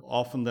more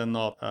often than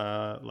not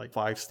like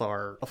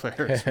 5-star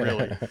affairs,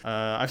 really.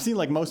 I've seen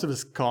like most of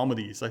his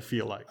comedies, I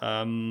feel like.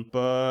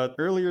 But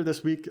earlier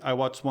this week, I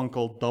watched one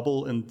called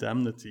Double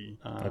Indemnity.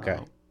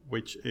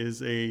 Which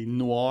is a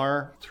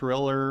noir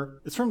thriller.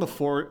 It's from the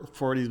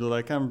 40s, but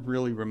I can't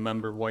really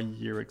remember what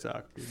year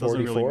exactly. It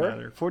doesn't really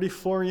matter.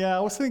 44, yeah, I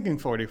was thinking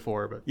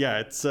 44, but yeah,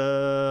 it's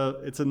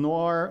a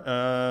noir.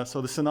 So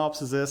the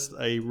synopsis is: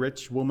 a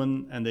rich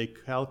woman and a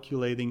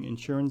calculating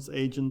insurance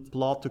agent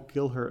plot to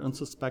kill her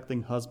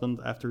unsuspecting husband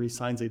after he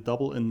signs a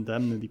double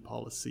indemnity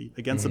policy.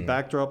 Against a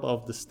backdrop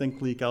of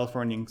distinctly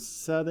Californian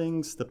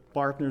settings, the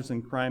partners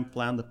in crime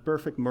plan the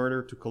perfect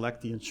murder to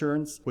collect the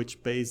insurance,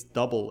 which pays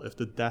double if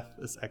the death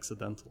is accidental.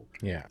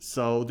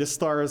 So this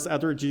stars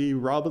Edward G.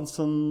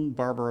 Robinson,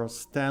 Barbara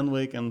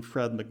Stanwyck, and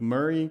Fred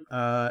McMurray.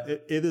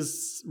 It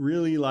is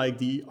really like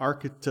the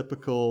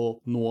archetypical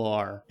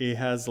noir. It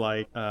has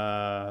like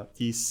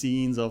these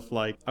scenes of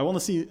like, I want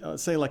to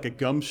say like a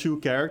gumshoe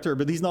character,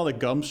 but he's not a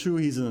gumshoe.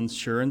 He's an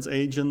insurance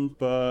agent,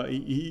 but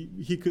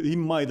he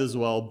might as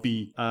well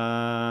be.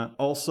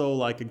 Also,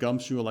 like a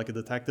gumshoe, like a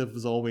detective,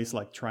 is always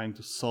like trying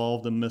to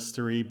solve the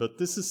mystery. But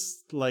this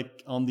is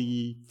like on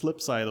the flip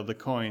side of the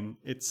coin.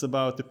 It's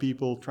about the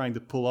people trying to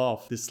pull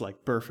off this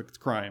like perfect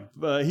crime.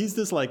 But he's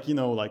this like, you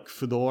know, like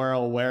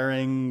fedora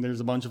wearing. There's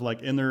a bunch of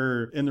like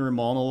inner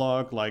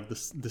monologue, like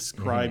this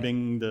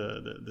describing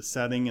the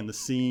setting and the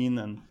scene,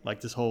 and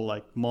like this whole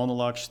like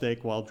monologue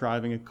shtick while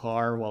driving a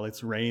car while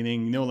it's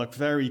raining. You know, like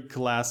very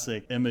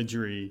classic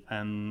imagery.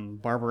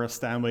 And Barbara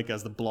Stanwyck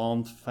as the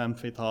blonde femme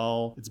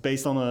fatale. It's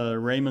based on a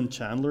Raymond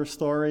Chandler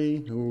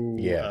story, who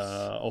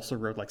also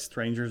wrote like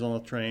Strangers on a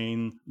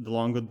Train, The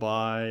Long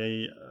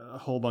Goodbye, a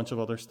whole bunch of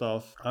other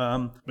stuff.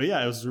 But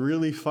yeah, it was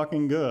really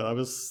fucking good. I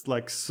was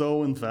like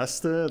so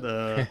invested.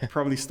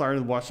 Probably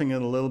started watching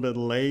it a little bit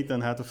late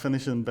and had to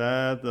finish in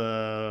bed.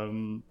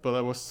 But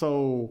I was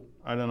so,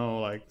 I don't know,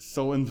 like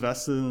so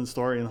invested in the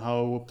story and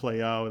how it would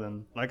play out.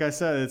 And like I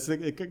said, it's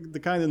the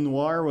kind of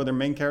noir where the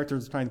main character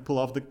is trying to pull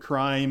off the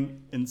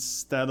crime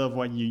instead of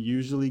what you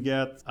usually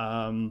get.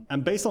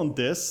 And based on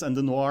this and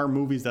the noir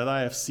movies that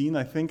I have seen,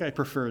 I think I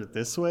prefer it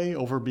this way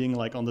over being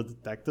like on the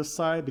detective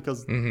side,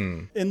 because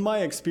in my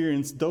experience,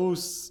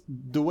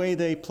 the way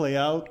they play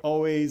out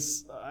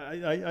always,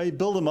 I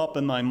build them up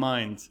in my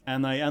mind,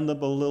 and I end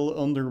up a little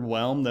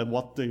underwhelmed at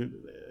what the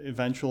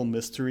eventual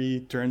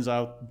mystery turns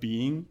out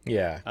being.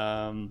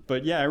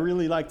 But yeah, I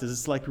really like this.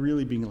 It's like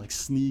really being like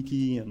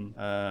sneaky and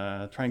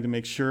trying to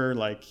make sure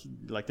like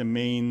the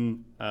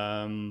main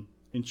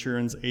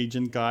insurance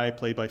agent guy,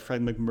 played by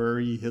Fred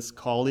McMurray, his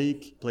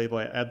colleague, played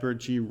by Edward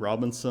G.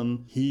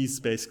 Robinson, he's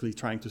basically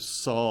trying to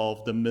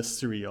solve the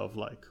mystery of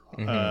like,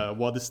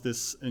 what is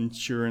this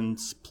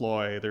insurance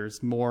ploy?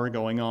 There's more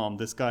going on.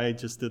 This guy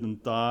just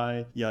didn't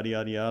die, yada,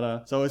 yada,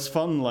 yada. So it's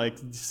fun, like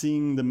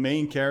seeing the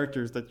main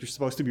characters that you're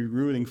supposed to be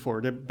rooting for.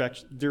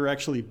 They're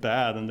actually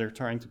bad, and they're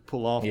trying to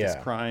pull off this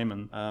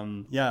crime.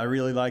 And yeah, I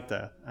really like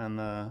that. And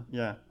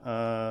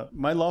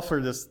my love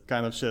for this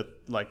kind of shit,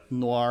 like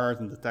noir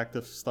and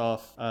detective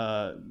stuff,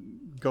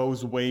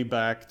 goes way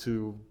back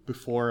to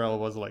before I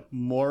was like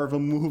more of a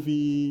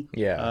movie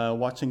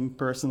watching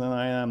person than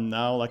I am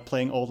now, like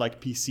playing old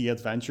like PC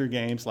adventure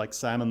games like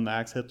Sam &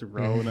 Max Hit the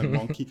Road and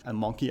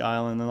Monkey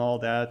Island and all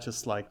that,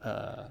 just like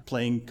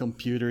playing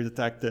computer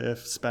detective,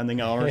 spending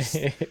hours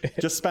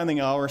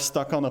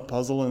stuck on a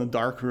puzzle in a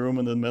dark room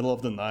in the middle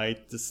of the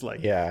night, just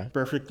like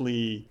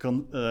perfectly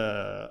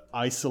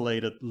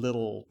isolated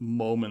little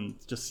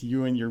moment, just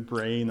you and your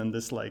brain and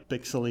this like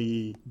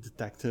pixely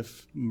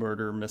detective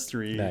murder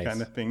mystery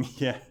kind of. thing.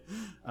 Yeah.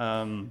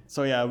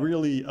 So yeah, it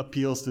really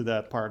appeals to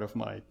that part of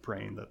my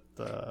brain that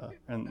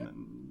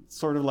and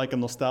sort of like a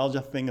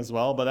nostalgia thing as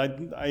well. But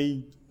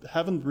I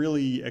haven't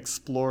really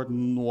explored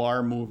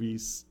noir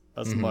movies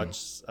as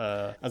much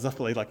as I've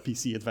played like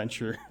PC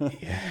adventure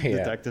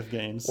detective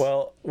games.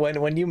 Well,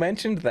 when you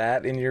mentioned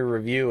that in your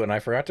review, and I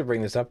forgot to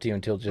bring this up to you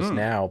until just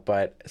now,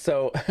 but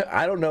so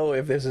I don't know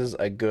if this is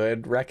a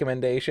good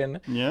recommendation.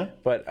 Yeah.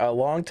 But a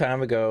long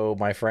time ago,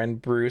 my friend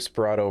Bruce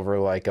brought over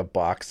like a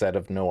box set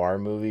of noir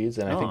movies,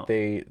 and I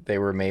think they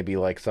were maybe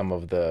like some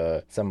of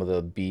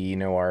the B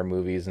noir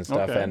movies and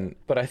stuff. Okay.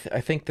 But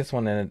I think this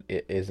one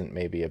it isn't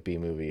maybe a B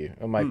movie.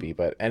 It might be,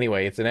 but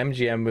anyway, it's an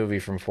MGM movie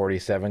from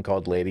 '47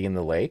 called Lady in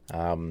the Lake.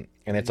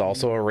 And it's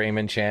also a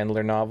Raymond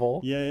Chandler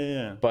novel.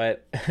 Yeah.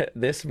 But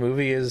this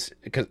movie is,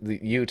 because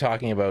you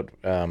talking about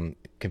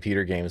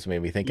computer games made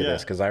me think of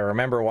this, because I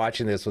remember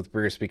watching this with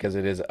Bruce because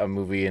it is a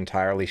movie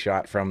entirely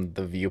shot from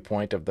the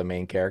viewpoint of the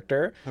main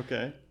character.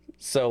 Okay.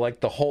 So like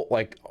the whole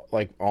like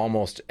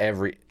almost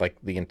every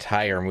the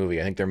entire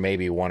movie, I think there may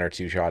be one or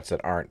two shots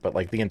that aren't, but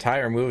like the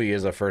entire movie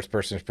is a first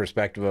person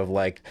perspective of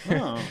like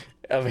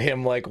of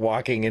him like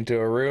walking into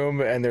a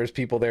room and there's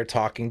people there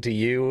talking to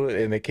you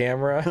in the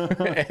camera.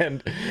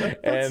 and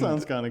that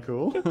sounds kind of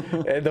cool.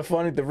 And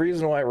the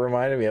reason why it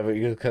reminded me of it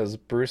is because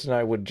Bruce and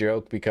I would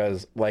joke,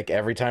 because like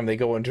every time they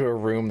go into a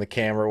room the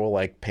camera will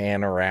like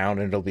pan around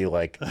and it'll be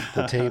like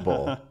the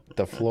table,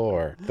 the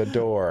floor, the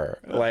door,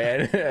 like,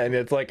 and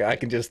it's like I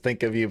can just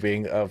think of you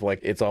being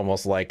it's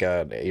almost like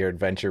your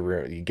adventure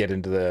room. You get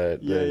into the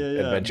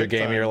adventure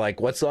game and you're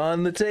like, what's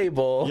on the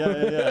table?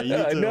 Yeah. You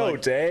need A to,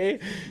 note, eh?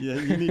 Yeah,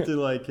 you need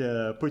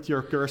to put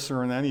your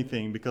cursor on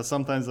anything, because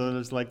sometimes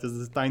there's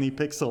this tiny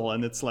pixel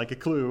and it's like a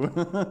clue.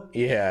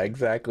 Yeah,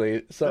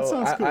 exactly. So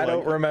cool. I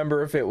don't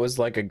remember if it was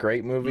like a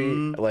great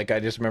movie. Like I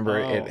just remember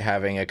it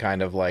having a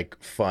kind of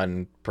like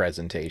fun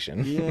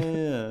presentation.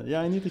 Yeah.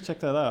 I need to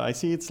check that out. I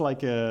see it's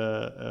like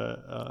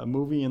a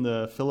movie in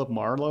the Philip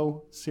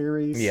Marlowe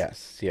series.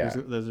 Yes, yeah.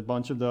 There's a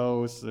bunch of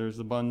those. There's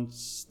a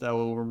bunch that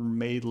were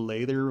made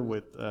later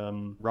with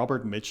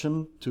Robert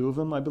Mitchum, two of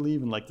them, I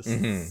believe, in like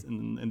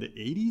in the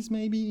 80s,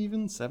 maybe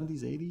even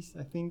 70s, 80s,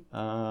 I think.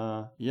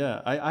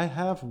 I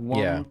have one.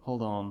 Yeah.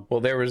 Hold on. Well,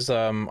 there was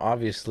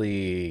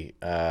obviously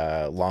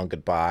Long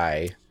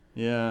Goodbye.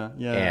 Yeah.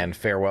 And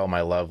Farewell,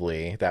 My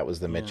Lovely. That was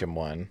the Mitchum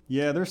one.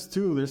 Yeah, there's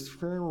two. There's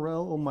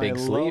Farewell, My Big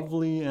Sleep?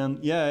 Lovely, and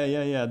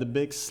The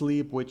Big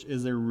Sleep, which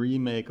is a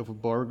remake of a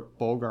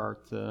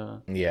Bogart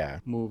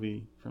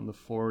movie from the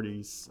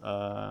 40s.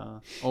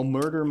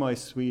 Murder, My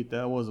Sweet.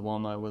 That was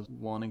one I was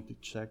wanting to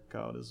check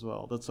out as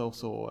well. That's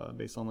also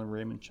based on a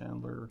Raymond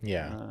Chandler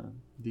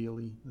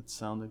dealie. That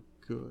sounded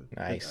good.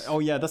 Nice.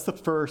 That's the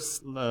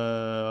first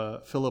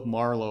Philip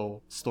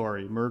Marlowe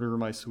story, Murder,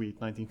 My Sweet,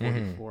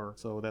 1944.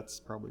 So that's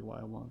probably why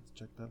I wanted to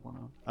check that one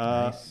out.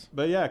 Nice.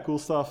 But yeah, cool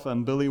stuff.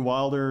 And Billy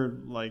Wilder,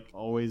 like,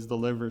 always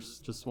delivers.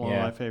 Just one of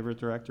my favorite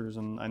directors.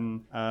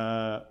 And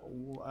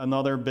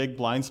another big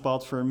blind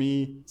spot for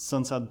me,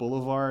 Sunset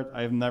Boulevard.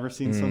 I've never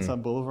seen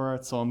Sunset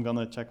Boulevard, so I'm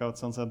gonna check out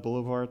Sunset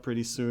Boulevard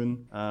pretty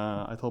soon.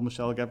 I told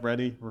Michelle, get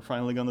ready. We're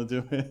finally gonna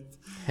do it.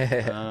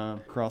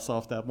 Cross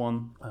off that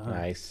one.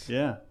 Nice.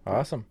 Yeah.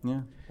 Awesome.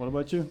 Yeah. What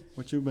about you?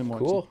 What you been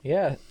watching? Cool.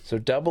 Yeah. So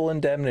Double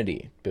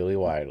Indemnity, Billy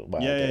Wilder.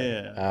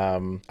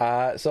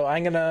 Yeah. So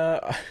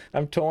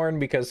I'm torn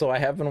because I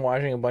have been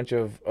watching a bunch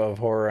of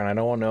horror, and I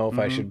don't know if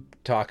I should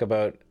talk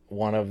about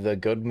one of the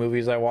good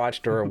movies I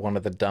watched or one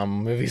of the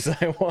dumb movies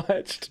I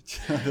watched.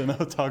 I don't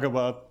know. Talk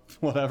about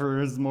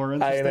whatever is more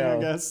interesting,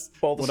 I guess.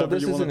 Well, whatever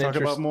you want to talk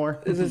about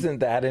more. This isn't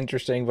that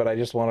interesting, but I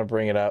just want to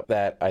bring it up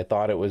that I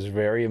thought it was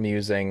very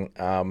amusing.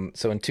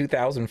 So in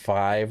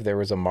 2005, there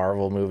was a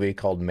Marvel movie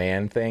called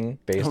Man-Thing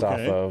based off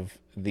of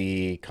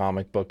the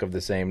comic book of the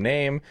same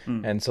name.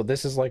 And so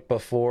this is like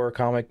before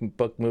comic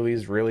book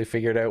movies really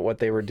figured out what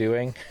they were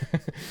doing.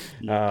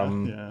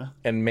 And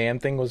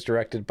Man-Thing was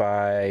directed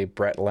by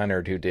Brett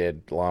Leonard, who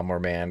did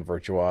Lawnmower Man,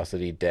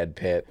 Virtuosity, Dead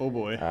Pit. Oh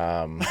boy.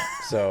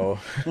 So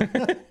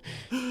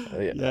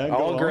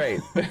all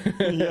great.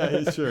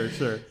 Yeah,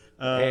 sure.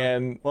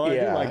 I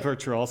do like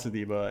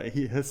Virtuosity, but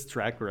his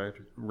track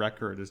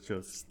record is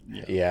just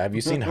Have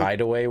you seen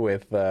Hideaway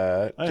with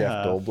Jeff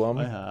Goldblum?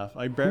 I have.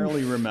 I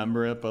barely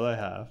remember it, but I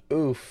have.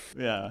 Oof.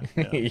 Yeah.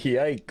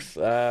 Yikes.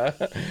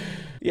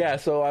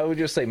 So I would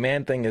just say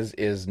Man-Thing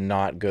is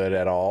not good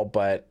at all,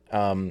 but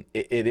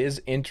it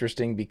is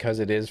interesting because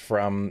it is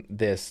from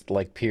this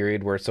like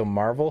period where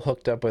Marvel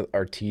hooked up with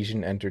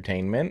Artesian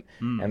Entertainment,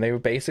 and they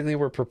basically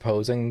were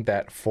proposing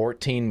that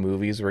 14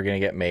 movies were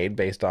going to get made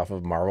based off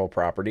of Marvel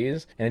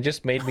properties, and it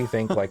just made me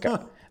think like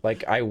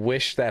I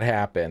wish that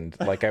happened.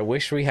 Like I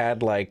wish we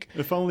had like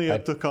if only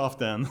it took off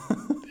then.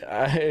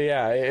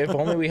 Yeah, if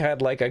only we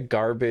had like a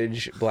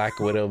garbage Black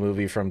Widow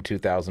movie from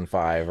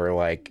 2005, or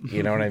like,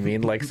 you know what I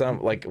mean? Like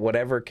some, like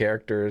whatever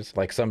characters,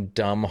 like some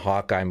dumb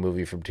Hawkeye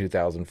movie from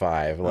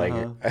 2005. Like,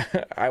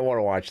 I want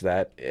to watch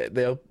that.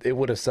 It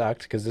would have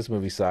sucked because this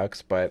movie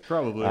sucks, but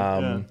Probably,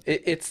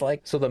 it's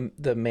like, so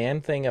the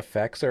Man Thing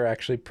effects are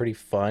actually pretty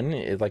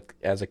fun. Like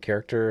as a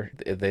character,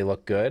 they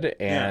look good,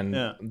 and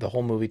the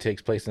whole movie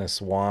takes place in a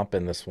swamp,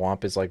 and the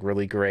swamp is like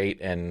really great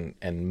and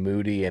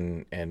moody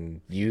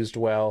and used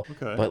well.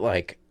 Okay. But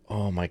like,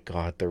 oh my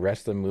god, the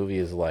rest of the movie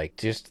is like,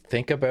 just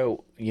think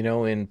about, you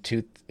know, in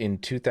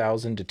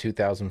 2000 to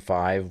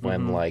 2005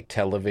 when like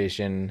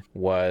television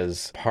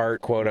was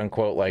part, quote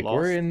unquote, like Lost.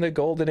 we're in the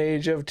golden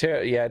age of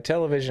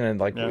television, and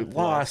like we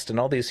Lost and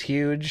all these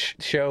huge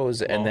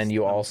shows, and then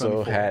you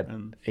also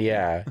had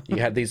you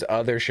had these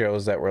other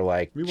shows that were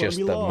like just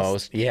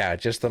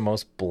the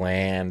most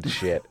bland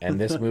shit. And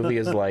this movie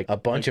is like a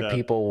bunch of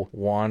people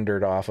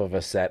wandered off of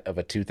a set of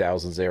a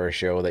 2000s era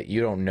show that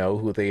you don't know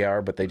who they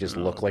are, but they just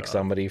look like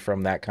somebody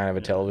from that kind of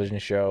a television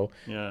show.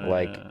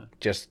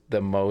 Just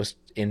the most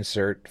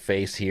insert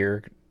face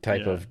here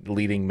type of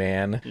leading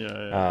man.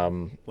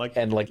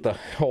 And like the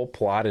whole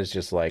plot is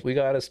just like, we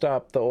gotta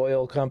stop the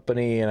oil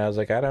company, and I was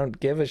like, I don't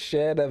give a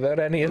shit about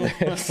any of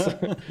this.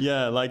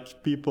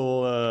 Like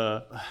people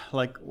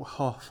like,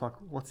 oh fuck,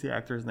 what's the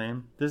actor's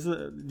name?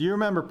 Do you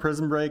remember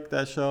Prison Break,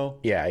 that show?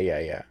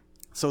 Yeah.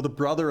 So the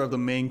brother of the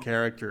main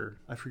character,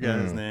 I forget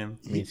his name.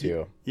 Me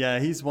too.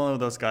 He's one of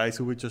those guys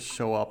who would just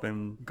show up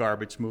in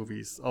garbage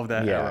movies of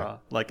that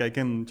era. Like, I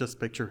can just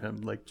picture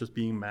him, like, just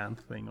being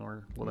Man-Thing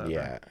or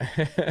whatever.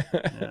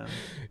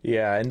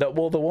 And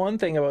the one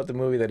thing about the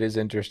movie that is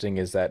interesting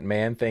is that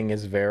Man-Thing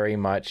is very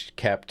much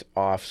kept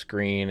off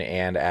screen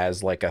and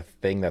as like a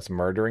thing that's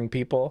murdering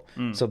people.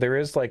 So there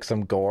is like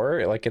some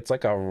gore, like it's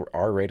like a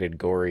R-rated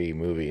gory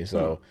movie.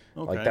 So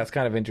like that's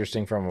kind of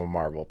interesting from a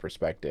Marvel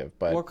perspective.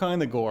 But what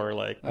kind of gore?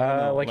 Like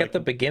at the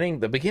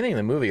beginning of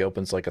the movie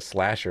opens like a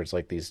slasher. It's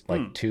like these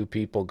two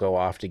people go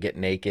off to get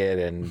naked,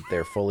 and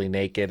they're fully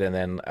naked, and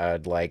then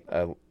like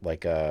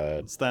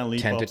a Stan Lee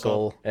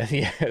tentacle, and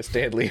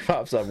Stan Lee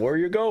pops up. Where are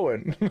you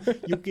going?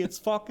 You kids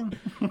fucking.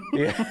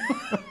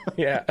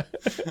 Yeah.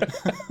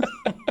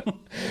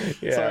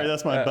 Sorry,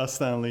 that's my best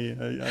Stan Lee.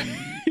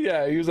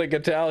 He was like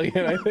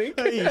Italian, I think.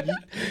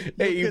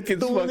 Hey, you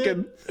kids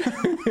fucking.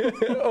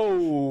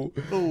 You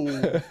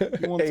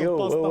want some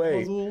pasta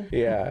puzzle?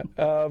 Yeah.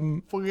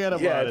 Forget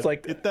about it. Yeah, it's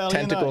like Italian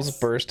tentacles ice.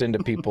 burst into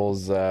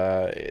people's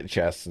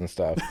chests and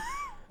stuff.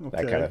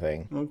 That kind of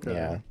thing. Okay.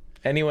 Yeah.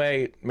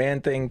 Anyway,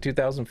 Man-Thing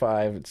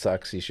 2005. It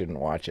sucks. You shouldn't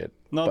watch it.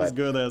 Not as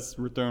good as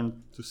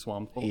Return to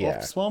Swamp.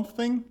 Of Swamp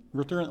Thing?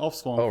 Return of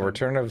Swamp Thing.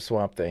 Return of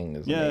Swamp Thing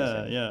is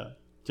amazing. Yeah.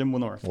 Jim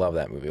Wynorth. Love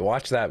that movie.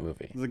 Watch that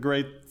movie. It's a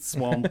great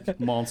swamp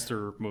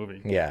monster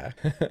movie. Yeah.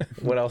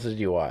 What else did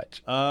you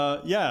watch?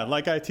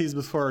 Like I teased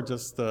before,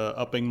 just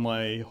upping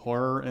my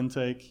horror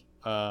intake.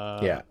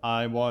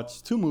 I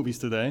watched 2 movies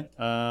today.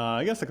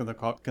 I guess I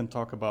can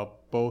talk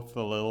about both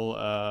a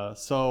little.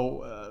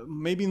 So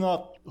maybe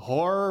not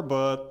horror,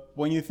 but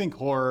when you think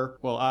horror,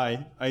 well,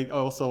 I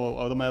also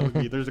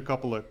automatically, there's a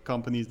couple of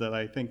companies that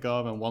I think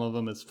of, and one of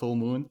them is Full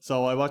Moon.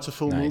 So I watched a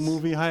Full Moon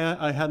movie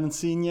I hadn't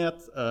seen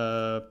yet,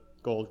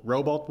 called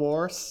Robot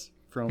Wars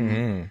from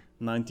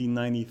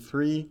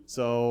 1993.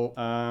 So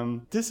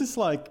this is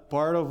like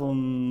part of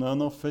an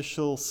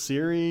unofficial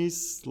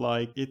series.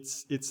 Like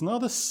it's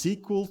not a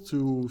sequel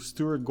to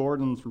Stuart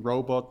Gordon's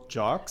Robot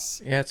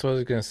Jox. Yeah, that's what I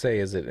was gonna say.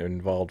 Is it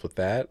involved with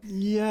that?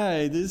 Yeah,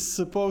 it is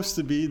supposed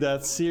to be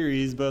that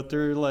series, but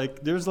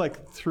there's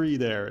like 3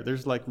 there.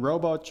 There's like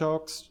Robot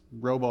Jox,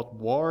 Robot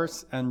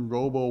Wars, and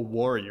Robo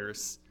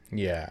Warriors.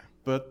 Yeah.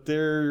 But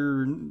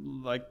they're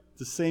like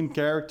the same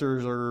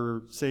characters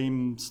or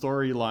same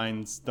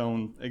storylines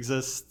don't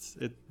exist.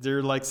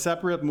 They're like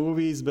separate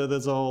movies, but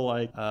it's all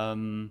like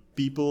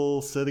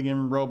people sitting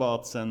in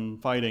robots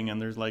and fighting,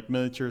 and there's like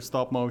miniature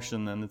stop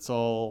motion, and it's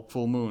all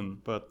Full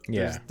Moon. But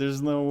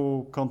there's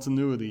no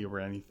continuity or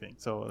anything.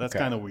 So that's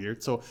kind of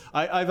weird. So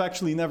I've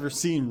actually never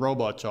seen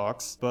Robot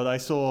Jox, but I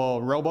saw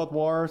Robot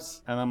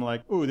Wars, and I'm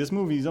like, ooh, this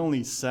movie is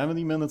only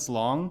 70 minutes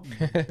long,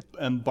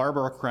 and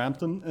Barbara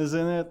Crampton is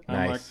in it. Nice.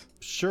 I'm like,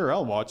 sure,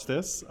 I'll watch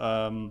this.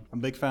 I'm a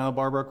big fan of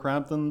Barbara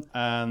Crampton,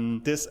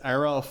 and this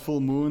era of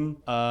Full Moon,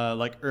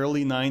 like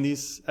early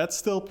 90s, that's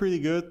still pretty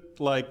good.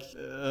 Like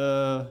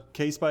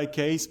case by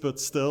case, but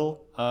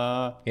still,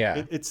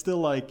 it's still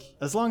like,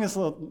 as long as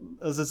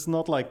it's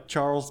not like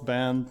Charles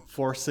Band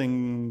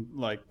forcing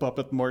like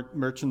puppet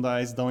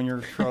merchandise down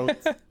your throat,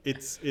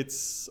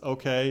 it's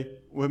okay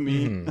with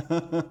me.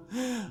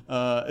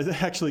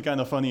 It's actually kind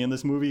of funny in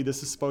this movie.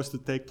 This is supposed to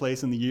take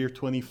place in the year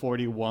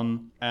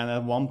 2041, and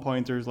at one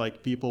point there's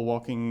like people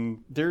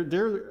walking.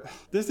 There's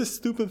this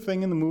stupid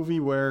thing in the movie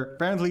where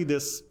apparently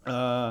this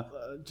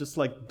just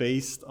like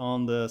based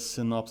on the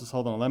synopsis.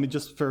 Hold on, let me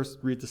just first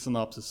read the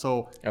synopsis.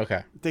 So,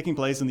 Okay. taking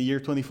place in the year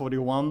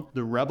 2041,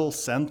 the rebel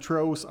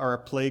Centros are a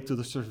plague to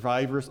the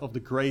survivors of the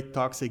Great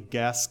Toxic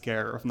Gas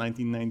Scare of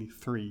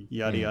 1993.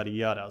 Yada, yada,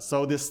 yada.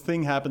 So this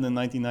thing happened in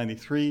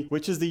 1993,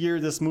 which is the year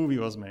this movie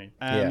was made.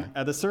 And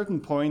at a certain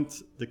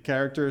point, the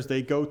characters,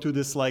 they go to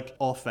this like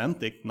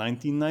authentic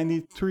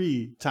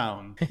 1993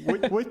 town,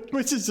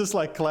 which is just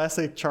like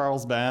classic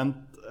Charles Band,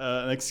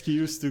 an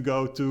excuse to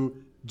go to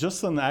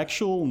just an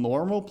actual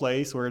normal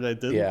place where they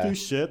didn't do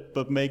shit,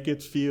 but make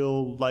it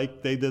feel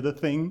like they did a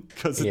thing,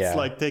 because it's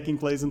like taking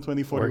place in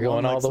 2041. We're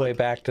going like, all the way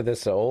back to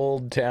this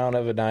old town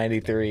of a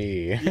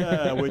 93.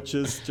 Yeah, which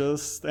is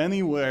just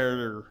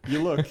anywhere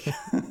you look.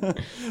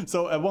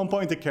 So at one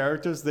point, the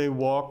characters, they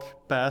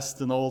walk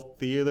past an old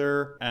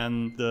theater,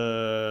 and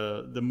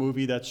the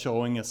movie that's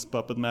showing is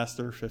Puppet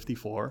Master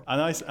 54.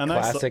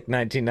 Classic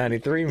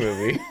 1993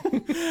 movie.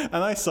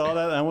 And I saw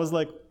that and I was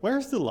like,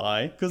 where's the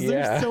lie? Because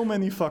there's so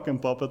many fucking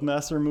Puppet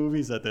Master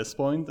movies at this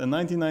point. In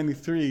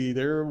 1993,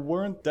 there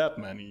weren't that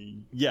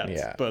many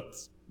yet, but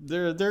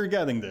they're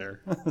getting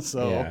there.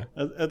 So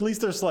at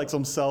least there's like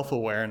some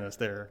self-awareness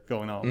there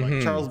going on.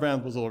 Like Charles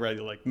Band was already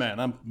like, man,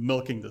 I'm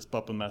milking this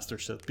Puppet Master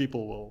shit.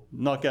 People will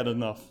not get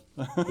enough.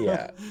 But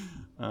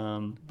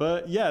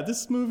yeah,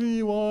 this movie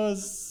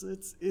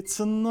it's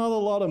not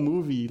a lot of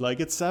movie. Like,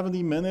 it's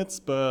 70 minutes,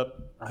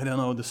 but I don't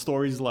know, the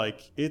story's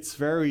like, it's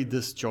very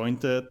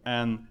disjointed,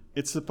 and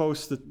it's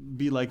supposed to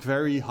be like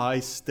very high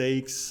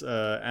stakes,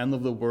 end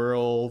of the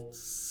world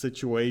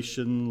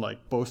situation,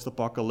 like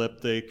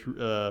post-apocalyptic,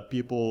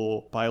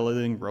 people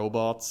piloting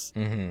robots.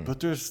 But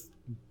there's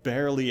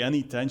barely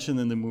any tension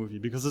in the movie,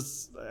 because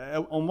it's,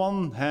 on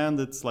one hand,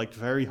 it's like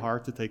very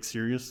hard to take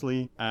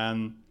seriously,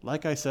 and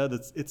like I said,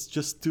 it's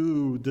just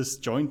too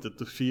disjointed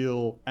to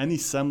feel any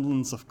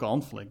semblance of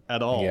conflict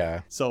at all.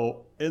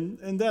 So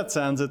in that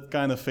sense, it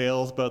kind of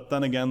fails. But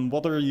then again,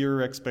 what are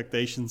your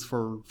expectations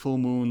for Full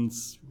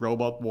Moon's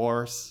Robot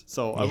Wars?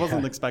 So I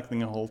wasn't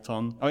expecting a whole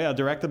ton. Oh yeah,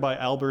 directed by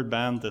Albert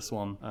Band, this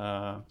one.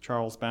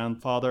 Charles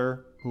Band,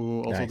 father,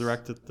 who also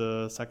directed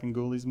the second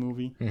Ghoulies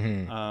movie.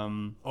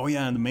 Oh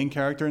yeah, and the main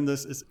character in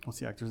this is, what's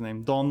the actor's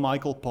name? Don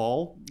Michael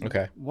Paul.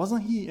 Okay.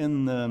 Wasn't he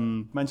in,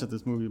 mentioned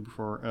this movie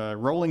before,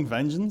 Rolling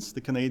Vengeance,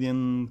 the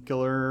Canadian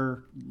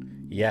killer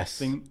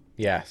thing?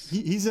 Yes.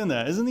 He's in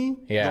that, isn't he?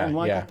 Yeah. Don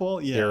Michael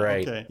Paul? Yeah. You're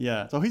right. Okay.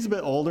 Yeah. So he's a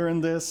bit older in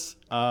this.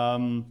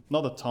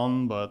 Not a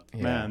ton, but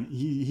man,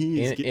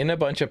 he's in a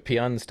bunch of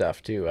Pion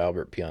stuff too,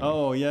 Albert Pion.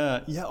 Oh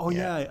yeah. Yeah. Oh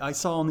yeah. I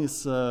saw on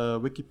his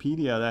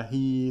Wikipedia that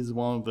he's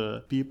one of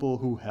the people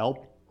who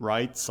helped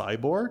write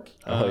Cyborg.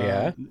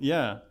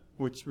 Yeah.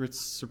 Which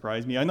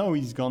surprised me. I know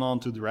he's gone on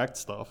to direct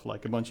stuff,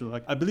 like a bunch of,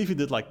 like, I believe he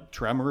did like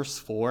Tremors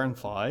 4 and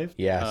 5.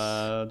 Yes.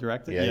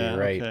 Directed. Yeah, you're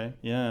right. Okay.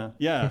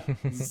 Yeah.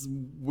 It's a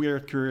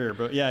weird career,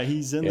 but yeah,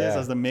 he's in this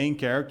as the main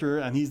character,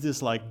 and he's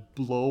this like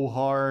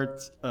blowhard,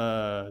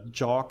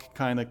 jock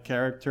kind of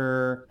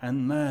character,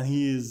 and man,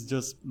 he is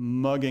just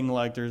mugging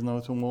like there's no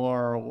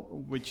tomorrow,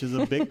 which is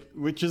a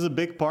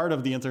big part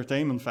of the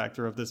entertainment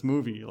factor of this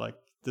movie. Like,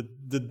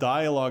 the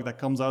dialogue that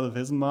comes out of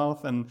his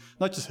mouth, and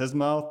not just his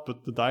mouth,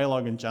 but the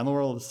dialogue in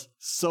general, is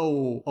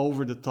so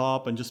over the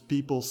top, and just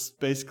people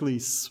basically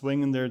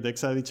swinging their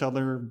dicks at each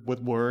other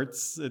with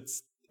words.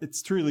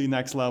 It's truly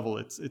next level.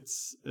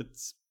 It's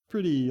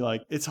pretty,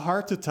 like, it's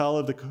hard to tell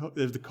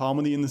if the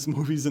comedy in this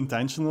movie is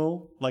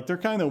intentional. Like, they're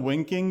kind of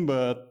winking,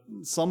 but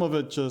some of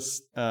it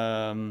just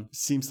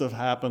seems to have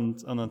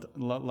happened,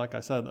 like I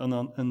said,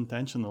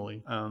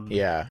 unintentionally.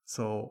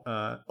 So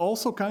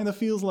also kind of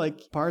feels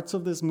like parts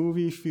of this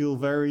movie feel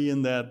very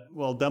in that,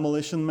 well,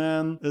 Demolition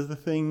Man is the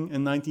thing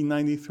in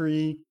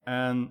 1993.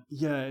 And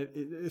yeah,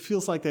 it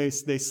feels like they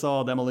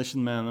saw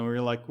Demolition Man and we were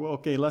like, well,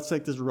 okay, let's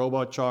take this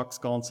Robot Chalks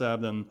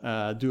concept and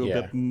do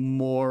a bit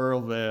more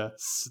of a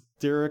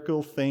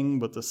satirical thing,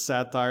 but the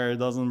satire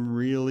doesn't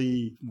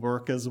really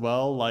work as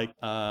well. Like,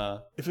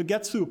 if it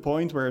gets to a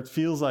point where it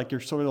feels like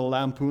you're sort of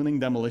lampooning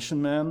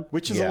Demolition Man,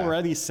 which is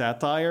already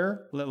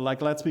satire,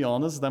 like, let's be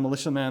honest,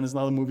 Demolition Man is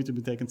not a movie to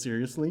be taken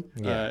seriously.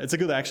 It's a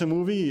good action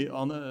movie.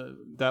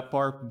 That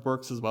part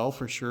works as well,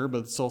 for sure, but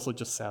it's also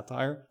just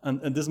satire.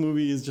 And this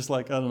movie is just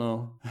like, I don't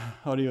know,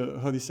 how do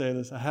you say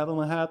this? A hat on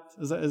a hat?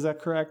 Is that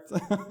correct?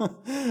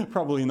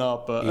 Probably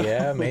not, but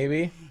yeah,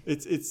 maybe.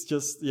 It's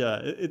just,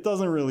 it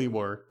doesn't really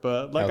work.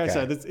 But like I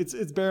said,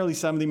 it's barely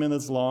 70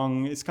 minutes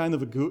long. It's kind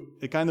of a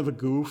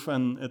goof,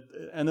 and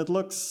it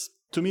looks,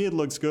 to me, it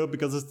looks good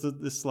because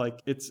it's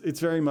like, it's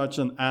very much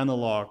an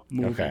analog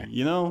movie,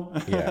 you know?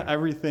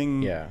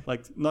 Everything,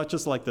 like, not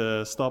just like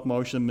the stop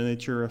motion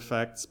miniature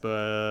effects,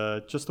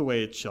 but just the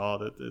way it's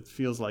shot. It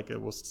feels like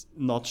it was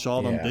not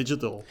shot on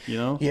digital, you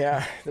know?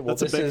 Yeah. Well,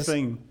 that's a big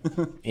thing.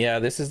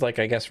 This is like,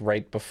 I guess,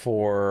 right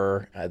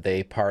before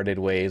they parted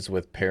ways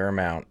with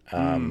Paramount.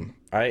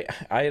 I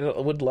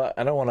would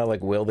I don't want to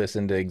like will this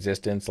into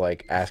existence,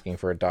 like asking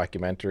for a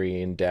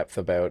documentary in depth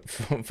about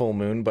Full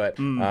Moon, but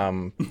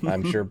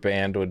I'm sure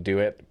Band would do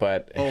it,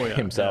 but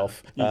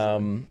himself.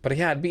 But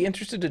yeah, I'd be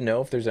interested to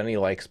know if there's any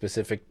like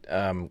specific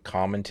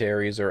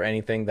commentaries or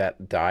anything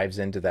that dives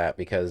into that,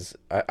 because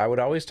I would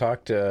always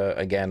talk to,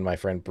 again, my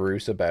friend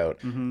Bruce about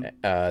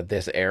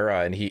this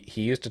era, and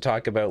he used to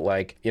talk about,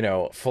 like, you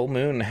know, Full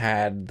Moon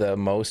had the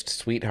most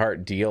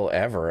sweetheart deal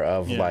ever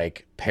of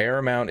like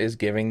Paramount is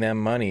giving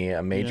them money,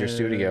 a major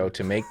studio,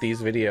 to make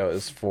these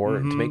videos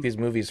to make these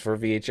movies for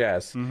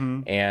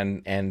VHS,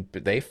 and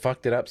they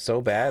fucked it up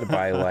so bad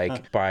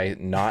by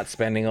not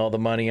spending all the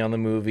money on the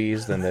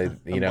movies, and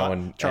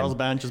and Charles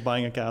Band just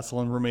buying a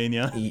castle in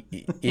Romania.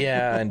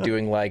 And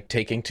doing like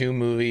taking two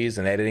movies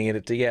and editing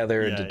it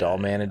together into Doll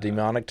Man and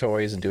Demonic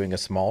Toys, and doing a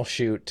small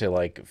shoot to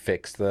like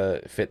fit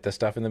the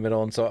stuff in the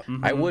middle. And so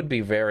I would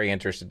be very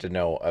interested to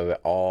know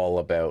all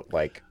about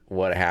like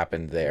what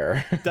happened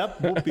there.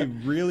 That would be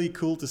really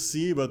cool to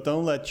see, but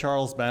don't let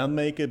Charles Band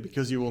make it,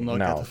 because you will not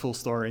get the full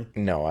story.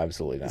 No,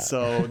 absolutely not.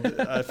 So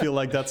I feel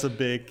like that's a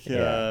big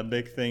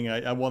thing.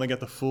 I want to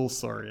get the full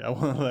story. I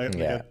want to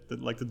get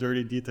the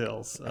dirty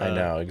details. I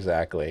know,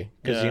 exactly.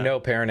 Because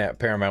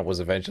Paramount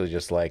was eventually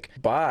just like,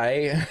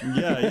 bye.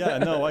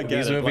 No, I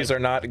get These movies are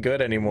not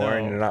good anymore,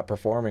 and you're not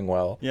performing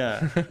well.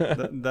 Yeah,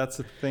 that's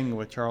the thing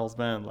with Charles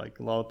Band. Like,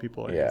 a lot of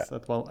people,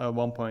 at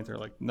one point, they're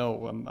like,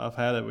 no, I've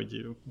had it with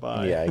you.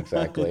 Bye. Yeah,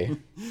 exactly.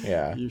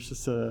 Yeah. You're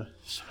just a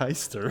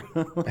shyster.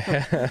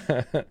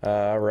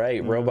 All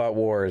right. Robot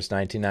Wars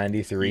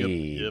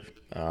 1993. Yep.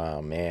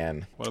 Oh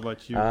man. What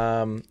about you?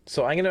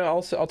 So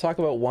I'll talk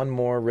about one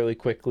more really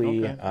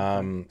quickly.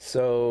 Okay.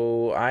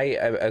 So I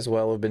as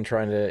well have been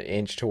trying to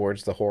inch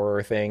towards the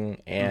horror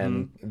thing,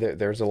 and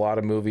there's a lot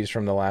of movies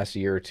from the last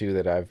year or two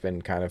that I've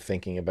been kind of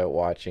thinking about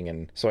watching,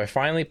 and so I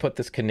finally put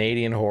this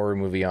Canadian horror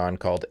movie on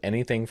called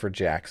Anything for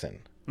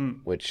Jackson,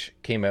 which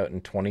came out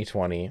in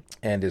 2020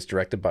 and is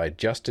directed by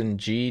Justin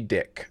G.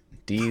 Dick.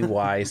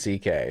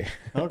 D-Y-C-K.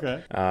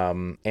 Okay.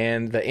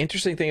 And the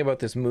interesting thing about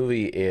this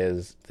movie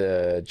is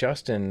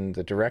Justin,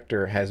 the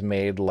director, has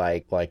made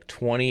like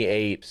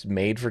 28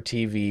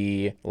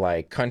 made-for-TV,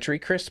 like Country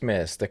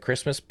Christmas, The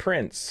Christmas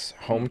Prince,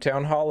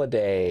 Hometown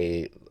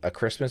Holiday, A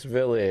Christmas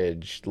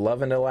Village,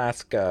 Love in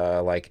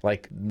Alaska, like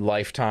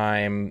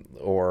Lifetime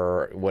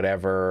or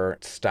whatever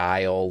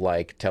style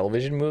like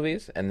television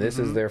movies, and this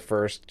is their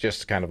first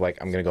just kind of like,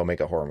 I'm gonna go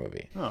make a horror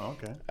movie. Oh,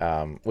 okay.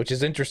 Which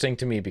is interesting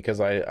to me, because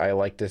I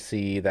like to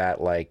see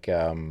that like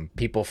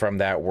people from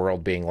that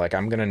world being like,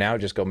 I'm gonna now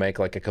just go make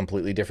like a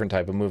completely different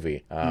type of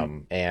movie.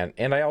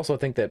 And I also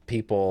think that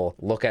people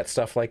look at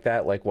stuff like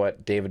that, like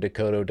what David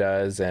Dakota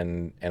does,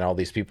 and all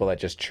these people that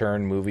just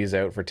churn movies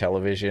out for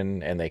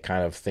television, and they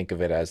kind of think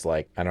of it as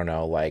like, I don't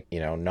know, like, you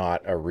know,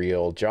 not a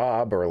real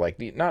job, or like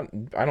not,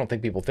 I don't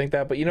think people think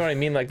that, but you know what I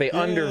mean? Like they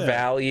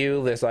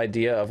undervalue this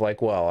idea of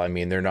like, well, I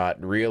mean, they're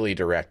not really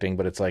directing,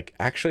 but it's like,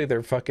 actually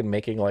they're fucking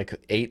making like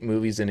 8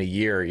 movies in a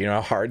year. You know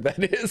how hard that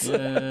is?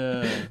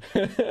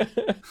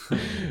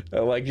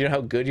 Like, you know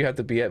how good you have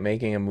to be at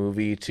making a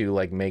movie to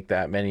like make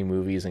that many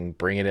movies and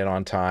bringing it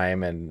on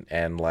time,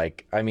 and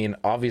like, I mean,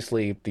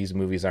 obviously these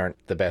movies aren't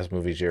the best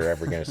movies you're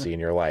ever going to see in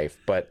your life,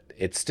 but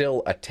it's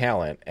still a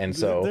talent, and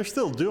so they're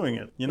still doing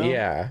it, you know.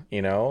 Yeah,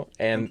 you know,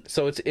 and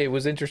so it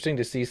was interesting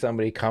to see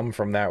somebody come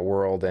from that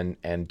world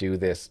and do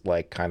this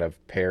like kind of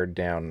pared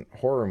down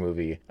horror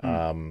movie.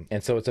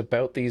 And so it's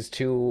about these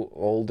two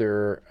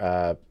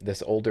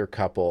this older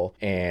couple,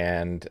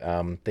 and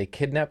they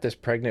kidnap this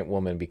pregnant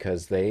woman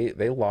because they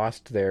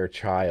lost their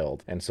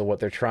child, and so what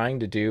they're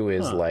trying to do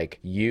is like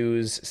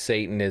use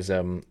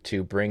Satanism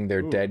to bring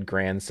their dead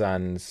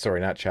grandson's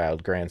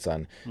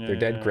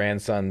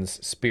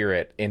grandson's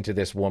spirit into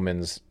this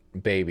woman's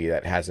baby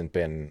that hasn't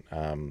been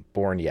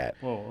born yet.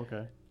 Oh,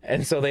 okay.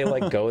 And so they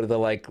like go to the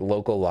like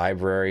local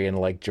library and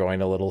like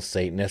join a little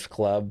Satanist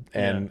club,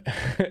 and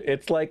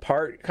it's like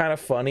part kind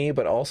of funny,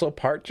 but also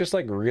part just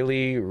like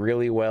really,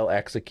 really well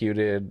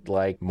executed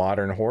like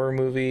modern horror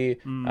movie.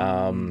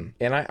 And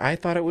I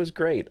thought it was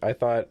great. I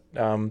thought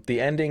the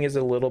ending is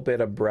a little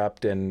bit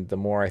abrupt, and the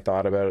more I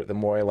thought about it, the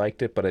more I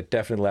liked it, but it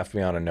definitely left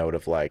me on a note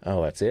of like,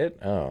 oh, that's it?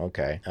 Oh,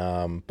 okay.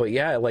 But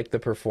yeah, I like the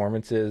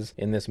performances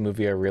in this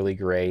movie are really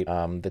great.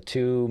 The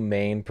two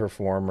main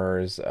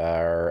performers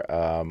are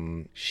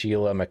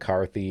Sheila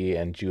McCarthy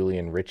and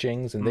Julian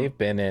Richings, and they've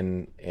been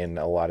in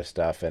a lot of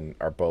stuff and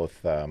are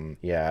both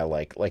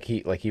like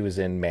he was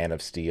in Man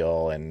of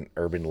Steel and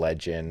Urban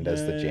Legend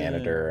as the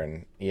janitor,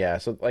 and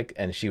so like,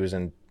 and she was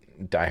in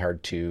Die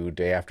Hard 2,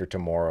 Day After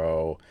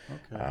Tomorrow.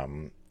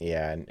 Okay.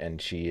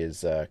 And she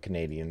is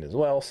Canadian as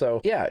well.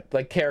 So yeah,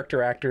 like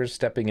character actors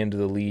stepping into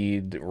the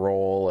lead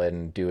role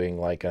and doing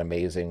like an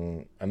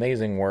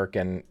amazing work,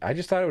 and I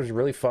just thought it was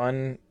really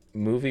fun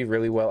movie,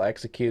 really well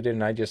executed,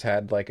 and I just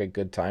had like a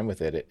good time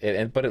with it.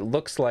 But it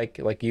looks like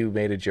you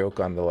made a joke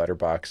on the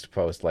Letterboxd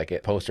post, like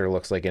poster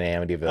looks like an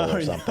Amityville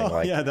or something.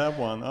 Like, yeah, that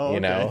one. Oh, you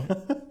know,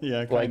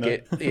 yeah, like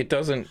it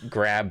doesn't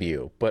grab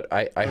you, but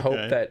I hope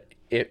that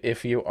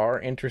if you are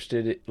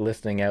interested,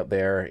 listening out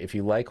there, if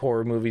you like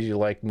horror movies, you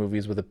like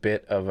movies with a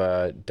bit of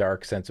a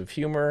dark sense of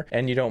humor,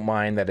 and you don't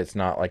mind that it's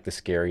not like the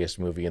scariest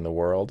movie in the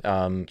world,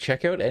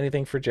 check out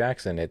Anything for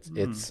Jackson.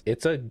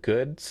 It's a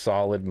good,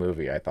 solid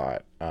movie, I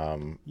thought.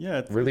 Yeah,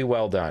 it's Really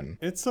well done.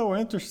 It's so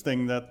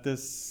interesting that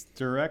this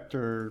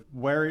director,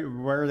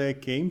 where they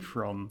came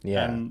from.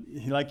 Yeah. And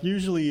like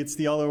usually it's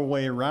the other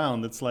way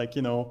around. It's like,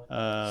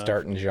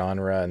 Starting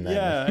genre and then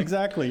yeah,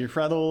 exactly.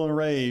 Fred Olen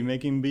Ray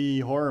making B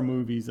horror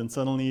movies, and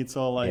suddenly it's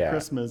all like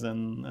Christmas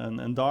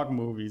and dog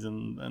movies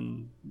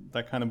and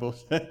that kind of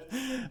bullshit.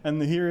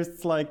 And here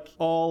it's like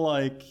all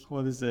like,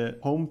 what is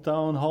it?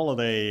 Hometown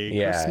Holiday,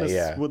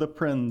 Christmas with a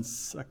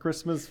Prince, A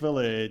Christmas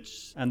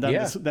Village, and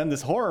then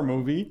this horror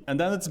movie, and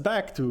then it's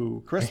back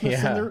to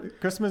Christmas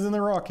in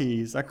the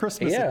Rockies, A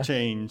Christmas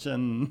Exchange,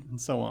 and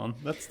so on.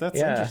 That's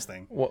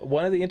interesting.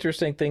 One of the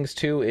interesting things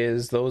too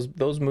is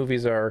those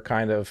movies are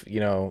kind of,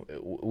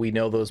 we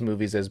know those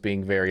movies as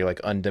being very like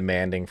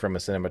undemanding from a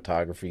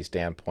cinematography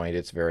standpoint.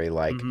 It's very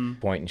like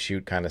point and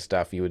shoot kind of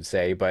stuff, you would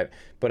say, but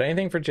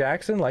Anything for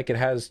Jackson, like, it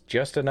has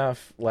just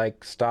enough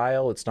like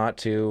style. It's not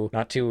too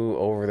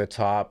over the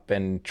top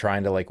and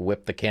trying to like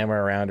whip the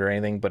camera around or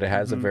anything, but it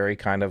has a very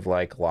kind of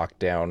like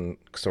lockdown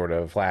sort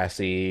of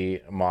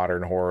classy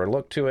modern horror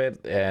look to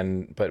it,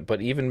 and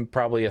but even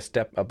probably a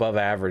step above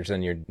average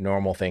than your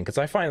normal thing, because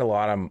I find a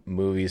lot of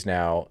movies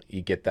now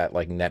you get that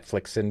like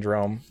Netflix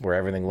syndrome where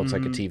everything looks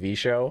like a TV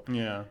show.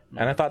 And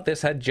I thought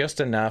this had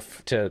just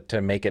enough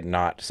to make it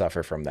not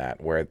suffer from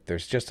that, where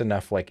there's just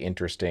enough like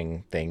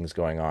interesting things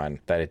going on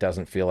that it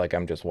doesn't feel like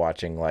I'm just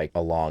watching like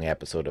a long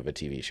episode of a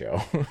TV show.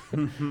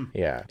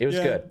 It was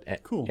good.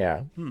 Cool.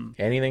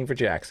 Anything for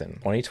Jackson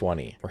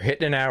 2020. We're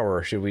hitting an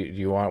hour. Do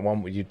you want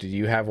one? Do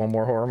you have one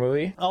more horror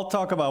movie? I'll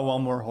talk about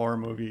one more horror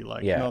movie,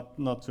 like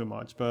not too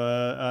much,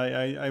 but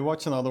I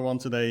watched another one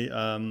today.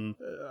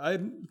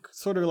 I'm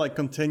sort of like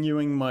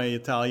continuing my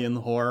Italian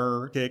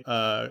horror kick.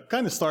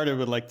 Kind of started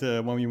with like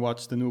when we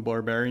watched The New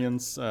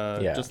Barbarians,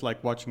 just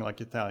like watching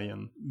like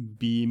Italian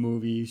B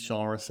movie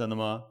genre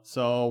cinema.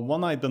 So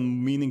one I've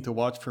been meaning to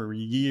watch for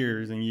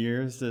years and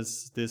years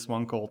is this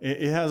one called,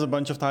 it has a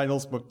bunch of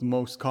titles, but the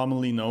most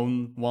commonly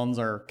known ones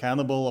are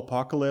Cannibal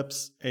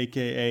Apocalypse,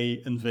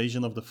 aka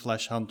Invasion of the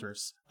Flesh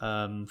Hunters,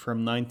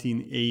 from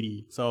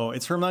 1980. So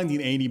it's from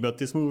 1980, but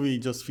this movie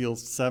just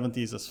feels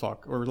 70s as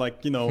fuck, or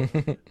like,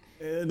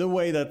 the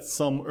way that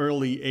some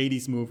early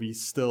 80s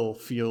movies still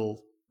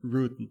feel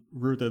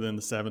rooted in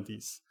the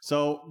 70s.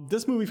 So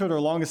this movie, for the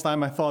longest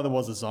time, I thought it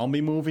was a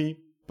zombie movie,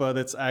 but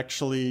it's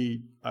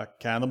actually a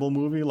cannibal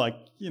movie. Like,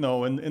 in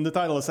the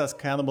title it says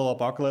Cannibal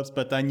Apocalypse,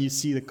 but then you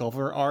see the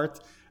cover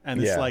art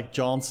and it's like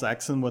John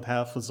Saxon would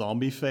have a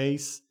zombie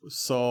face.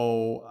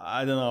 So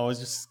I don't know, I was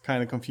just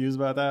kind of confused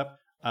about that.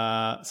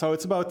 So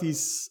it's about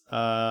these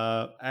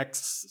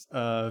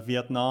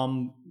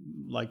ex-Vietnam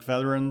like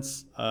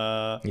veterans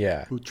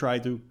who try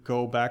to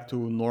go back to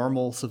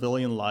normal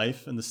civilian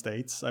life in the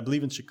States. I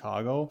believe in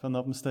Chicago, if I'm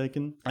not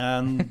mistaken.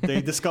 And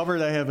they discover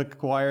they have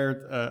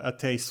acquired a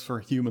taste for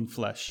human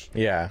flesh.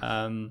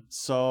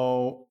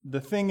 So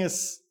the thing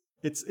is,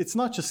 it's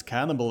not just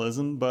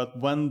cannibalism, but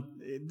when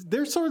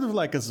there's sort of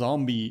like a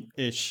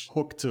zombie-ish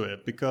hook to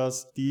it,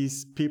 because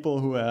these people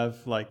who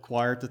have like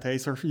acquired the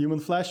taste for human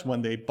flesh,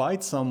 when they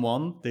bite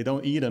someone, they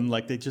don't eat them,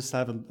 like they just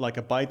have like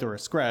a bite or a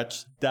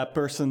scratch, that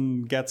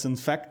person gets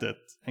infected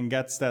and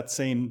gets that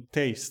same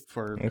taste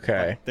for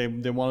like, they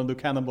want to do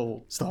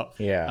cannibal stuff.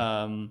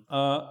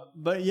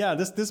 But yeah,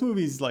 this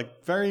movie is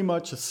like very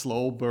much a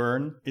slow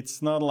burn.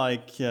 It's not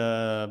like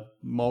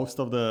most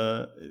of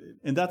the,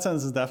 in that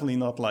sense, it's definitely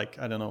not like,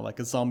 I don't know, like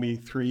a Zombie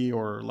 3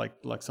 or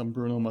like some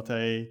Bruno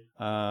Mattei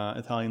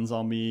Italian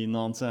zombie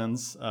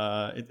nonsense.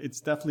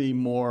 It's definitely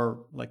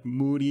more like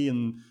moody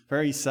and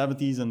very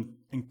 70s and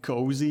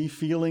cozy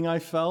feeling, I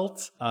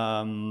felt.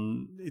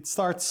 It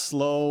starts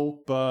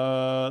slow,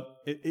 but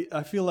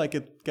I feel like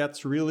it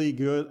gets really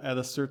good at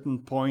a certain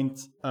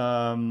point,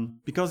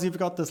 because you've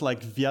got this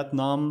like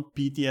Vietnam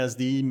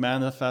PTSD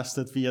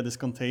manifested via this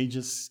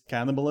contagious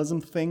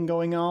cannibalism thing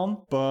going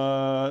on.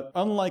 But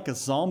unlike a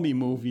zombie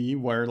movie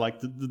where like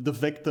the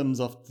victims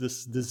of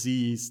this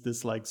disease,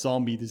 this like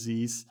zombie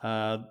disease,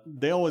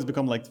 they always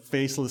become like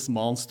faceless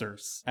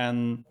monsters.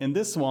 And in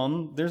this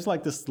one, there's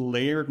like this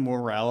layered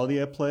morality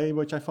at play,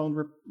 which I found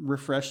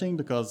refreshing,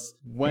 because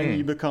when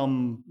you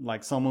become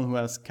like someone who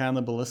has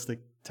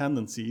cannibalistic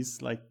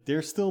tendencies, like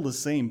they're still the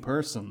same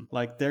person.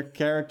 Like their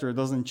character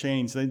doesn't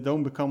change. They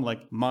don't become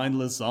like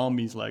mindless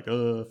zombies, like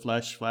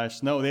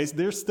flesh. No,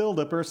 they're still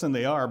the person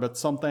they are, but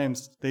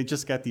sometimes they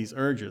just get these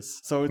urges.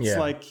 So it's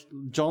like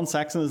John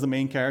Saxon is the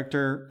main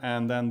character,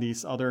 and then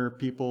these other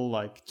people,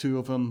 like two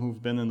of them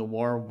who've been in the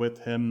war with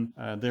him,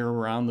 they're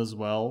around as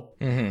well.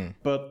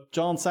 But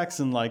John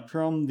Saxon, like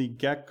from the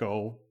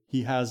get-go,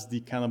 he has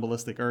the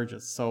cannibalistic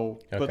urges. So,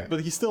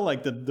 but he's still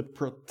like the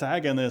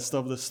protagonist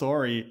of the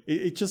story.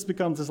 It just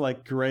becomes this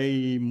like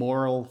gray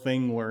moral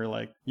thing where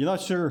like you're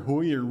not sure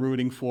who you're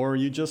rooting for.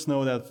 You just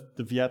know that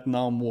the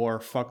Vietnam War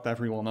fucked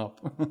everyone up,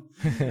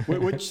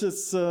 which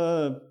is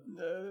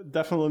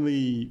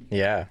definitely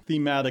Yeah.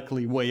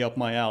 thematically way up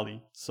my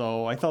alley.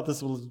 So I thought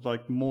this was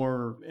like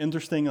more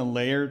interesting and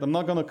layered. I'm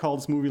not gonna call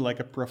this movie like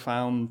a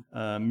profound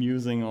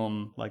musing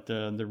on like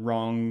the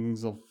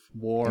wrongs of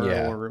war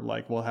or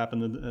like what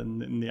happened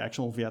in the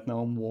actual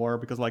Vietnam War,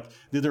 because like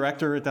the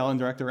Italian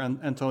director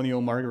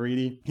Antonio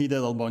Margheriti, he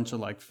did a bunch of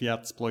like Viet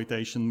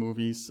exploitation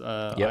movies.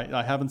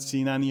 I haven't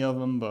seen any of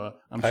them,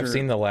 but I've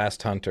seen The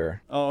Last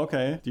Hunter. Oh,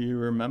 okay. Do you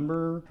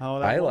remember how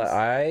that was?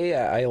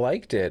 I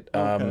liked it.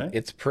 Okay.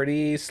 It's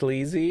pretty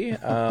sleazy,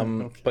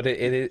 but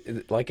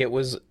it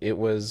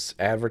was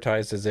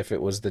advertised as if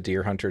it was The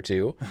Deer Hunter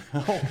 2.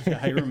 Oh, yeah,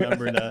 I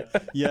remember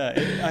that.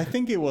 Yeah, I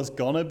think it was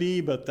gonna be,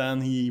 but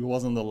then he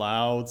wasn't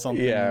allowed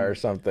something. Yeah, or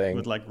something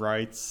with like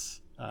rights.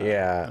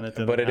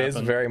 But it is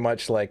very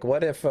much like,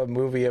 what if a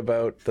movie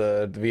about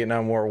the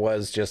Vietnam War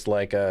was just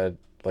like a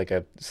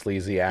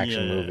sleazy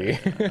action movie?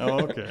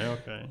 Oh,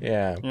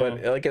 okay.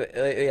 But like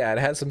it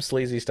has some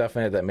sleazy stuff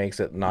in it that makes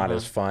it not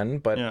as fun.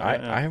 But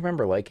I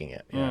remember liking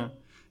it.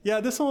 Yeah,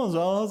 this one as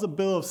well has a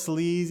bit of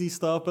sleazy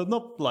stuff, but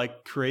not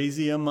like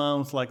crazy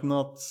amounts, like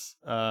not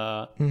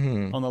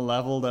on a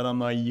level that I'm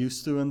not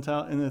used to in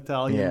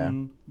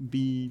Italian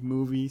B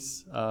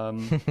movies.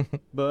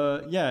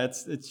 But yeah,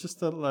 it's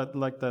just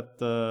like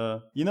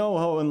that. You know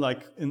how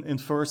in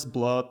First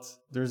Blood,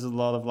 there's a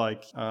lot of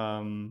like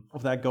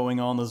of that going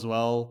on as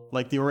well.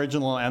 Like the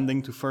original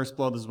ending to First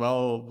Blood as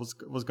well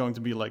was going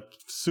to be like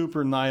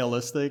super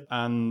nihilistic,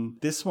 and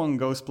this one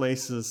goes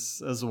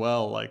places as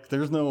well. Like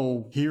there's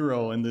no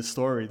hero in this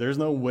story. There's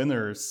no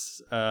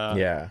winners.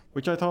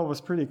 Which I thought was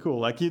pretty cool.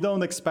 Like you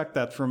don't expect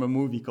that from a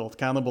movie called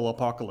Cannibal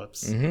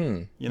Apocalypse.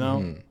 You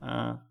know.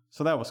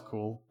 So that was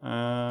cool.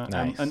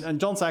 Nice. And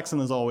John Saxon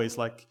is always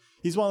like,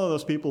 he's one of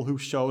those people who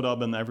showed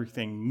up in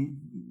everything.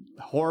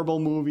 Horrible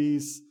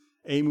movies,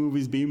 A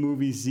movies, B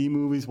movies, Z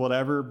movies,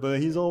 whatever. But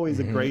he's always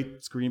a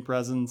great screen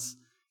presence.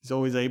 He's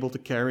always able to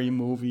carry a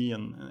movie.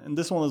 And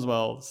this one as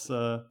well. It's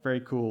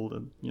very cool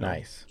to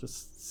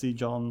just see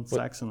John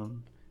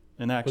Saxon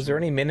in action. Was there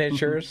any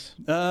miniatures?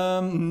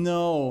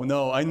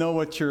 No. I know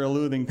what you're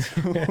alluding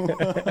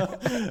to.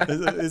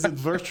 Is it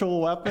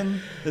Virtual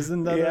Weapon?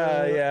 Isn't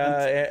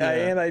that?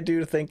 And I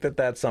do think that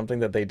that's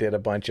something that they did a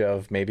bunch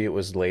of. Maybe it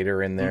was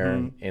later in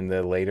in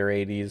the later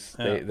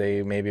 80s.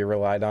 They maybe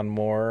relied on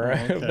more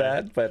of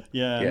that, but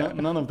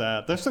none of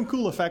that. There's some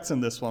cool effects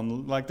in this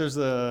one. Like there's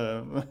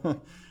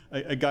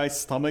a guy's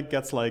stomach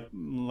gets like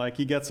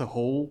he gets a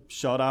hole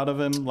shot out of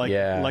him, like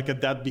a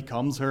That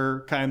Becomes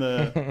Her kind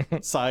of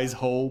size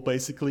hole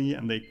basically,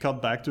 and they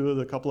cut back to it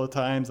a couple of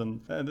times, and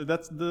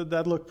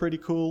that looked pretty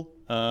cool.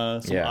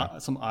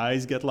 Some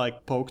eyes get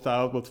like poked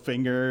out with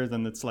fingers,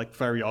 and it's like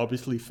very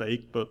obviously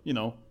fake, but you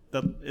know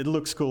that it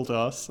looks cool to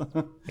us.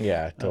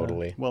 Yeah,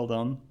 totally. Well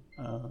done.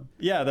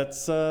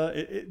 That's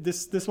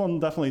this one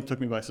definitely took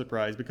me by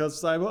surprise,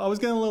 because I was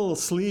getting a little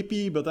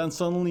sleepy, but then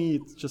suddenly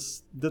it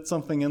just did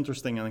something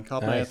interesting and it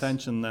caught my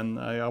attention, and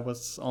I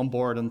was on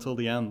board until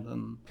the end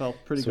and felt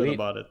pretty good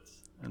about it.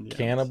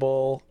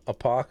 Cannibal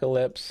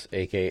Apocalypse,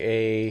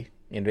 aka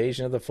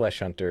Invasion of the Flesh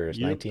Hunters,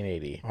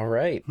 1980. All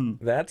right.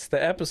 That's the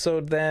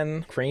episode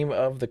then. Cream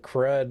of the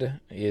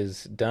Crud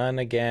is done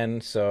again.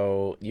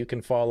 So you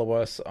can follow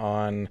us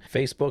on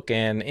Facebook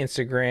and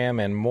Instagram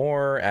and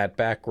more at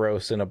Back Row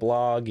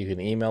Cineblog. You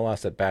can email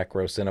us at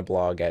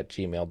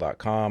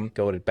backrowcineblog@gmail.com.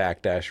 Go to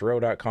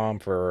back-row.com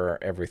for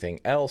everything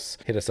else.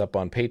 Hit us up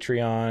on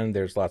Patreon.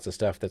 There's lots of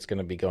stuff that's going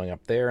to be going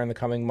up there in the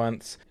coming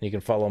months. You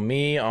can follow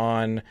me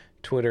on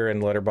Twitter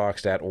and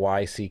Letterboxd at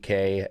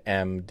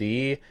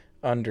YCKMD_,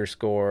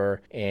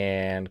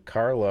 and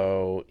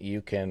Carlo,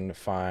 you can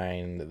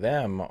find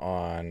them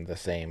on the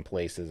same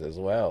places as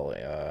well.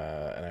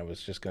 And I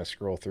was just going to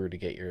scroll through to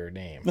get your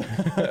name.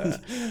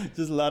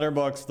 Just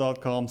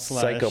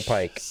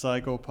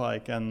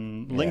letterboxd.com/psychopike,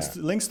 and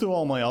links to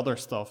all my other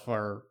stuff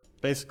are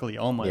basically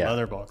on my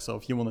Letterboxd. So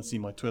if you want to see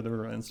my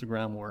Twitter or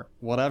Instagram or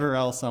whatever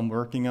else I'm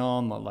working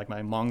on, like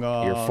my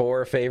manga, your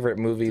 4 favorite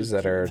movies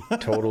that are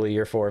totally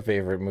your 4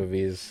 favorite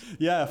movies.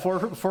 Yeah,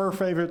 four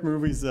favorite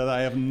movies that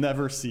I have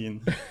never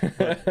seen.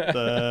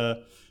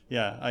 But,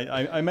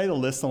 I made a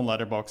list on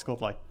Letterboxd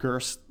called like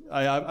Cursed.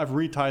 I've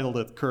retitled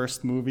it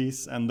Cursed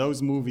Movies, and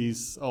those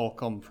movies all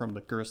come from the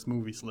Cursed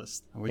Movies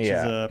list, which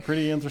is a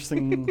pretty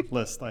interesting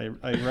list. I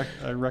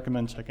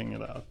recommend checking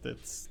it out.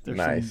 There's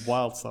some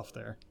wild stuff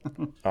there.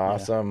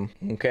 Awesome.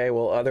 Okay,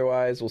 well,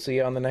 otherwise, we'll see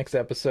you on the next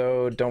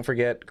episode. Don't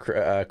forget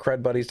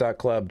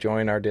crudbuddies.club.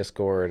 Join our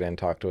Discord and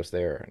talk to us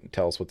there and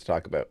tell us what to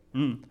talk about.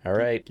 All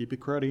right. Keep it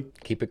cruddy.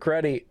 Keep it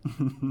cruddy.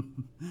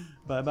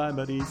 Bye-bye,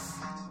 buddies.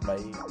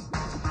 Bye.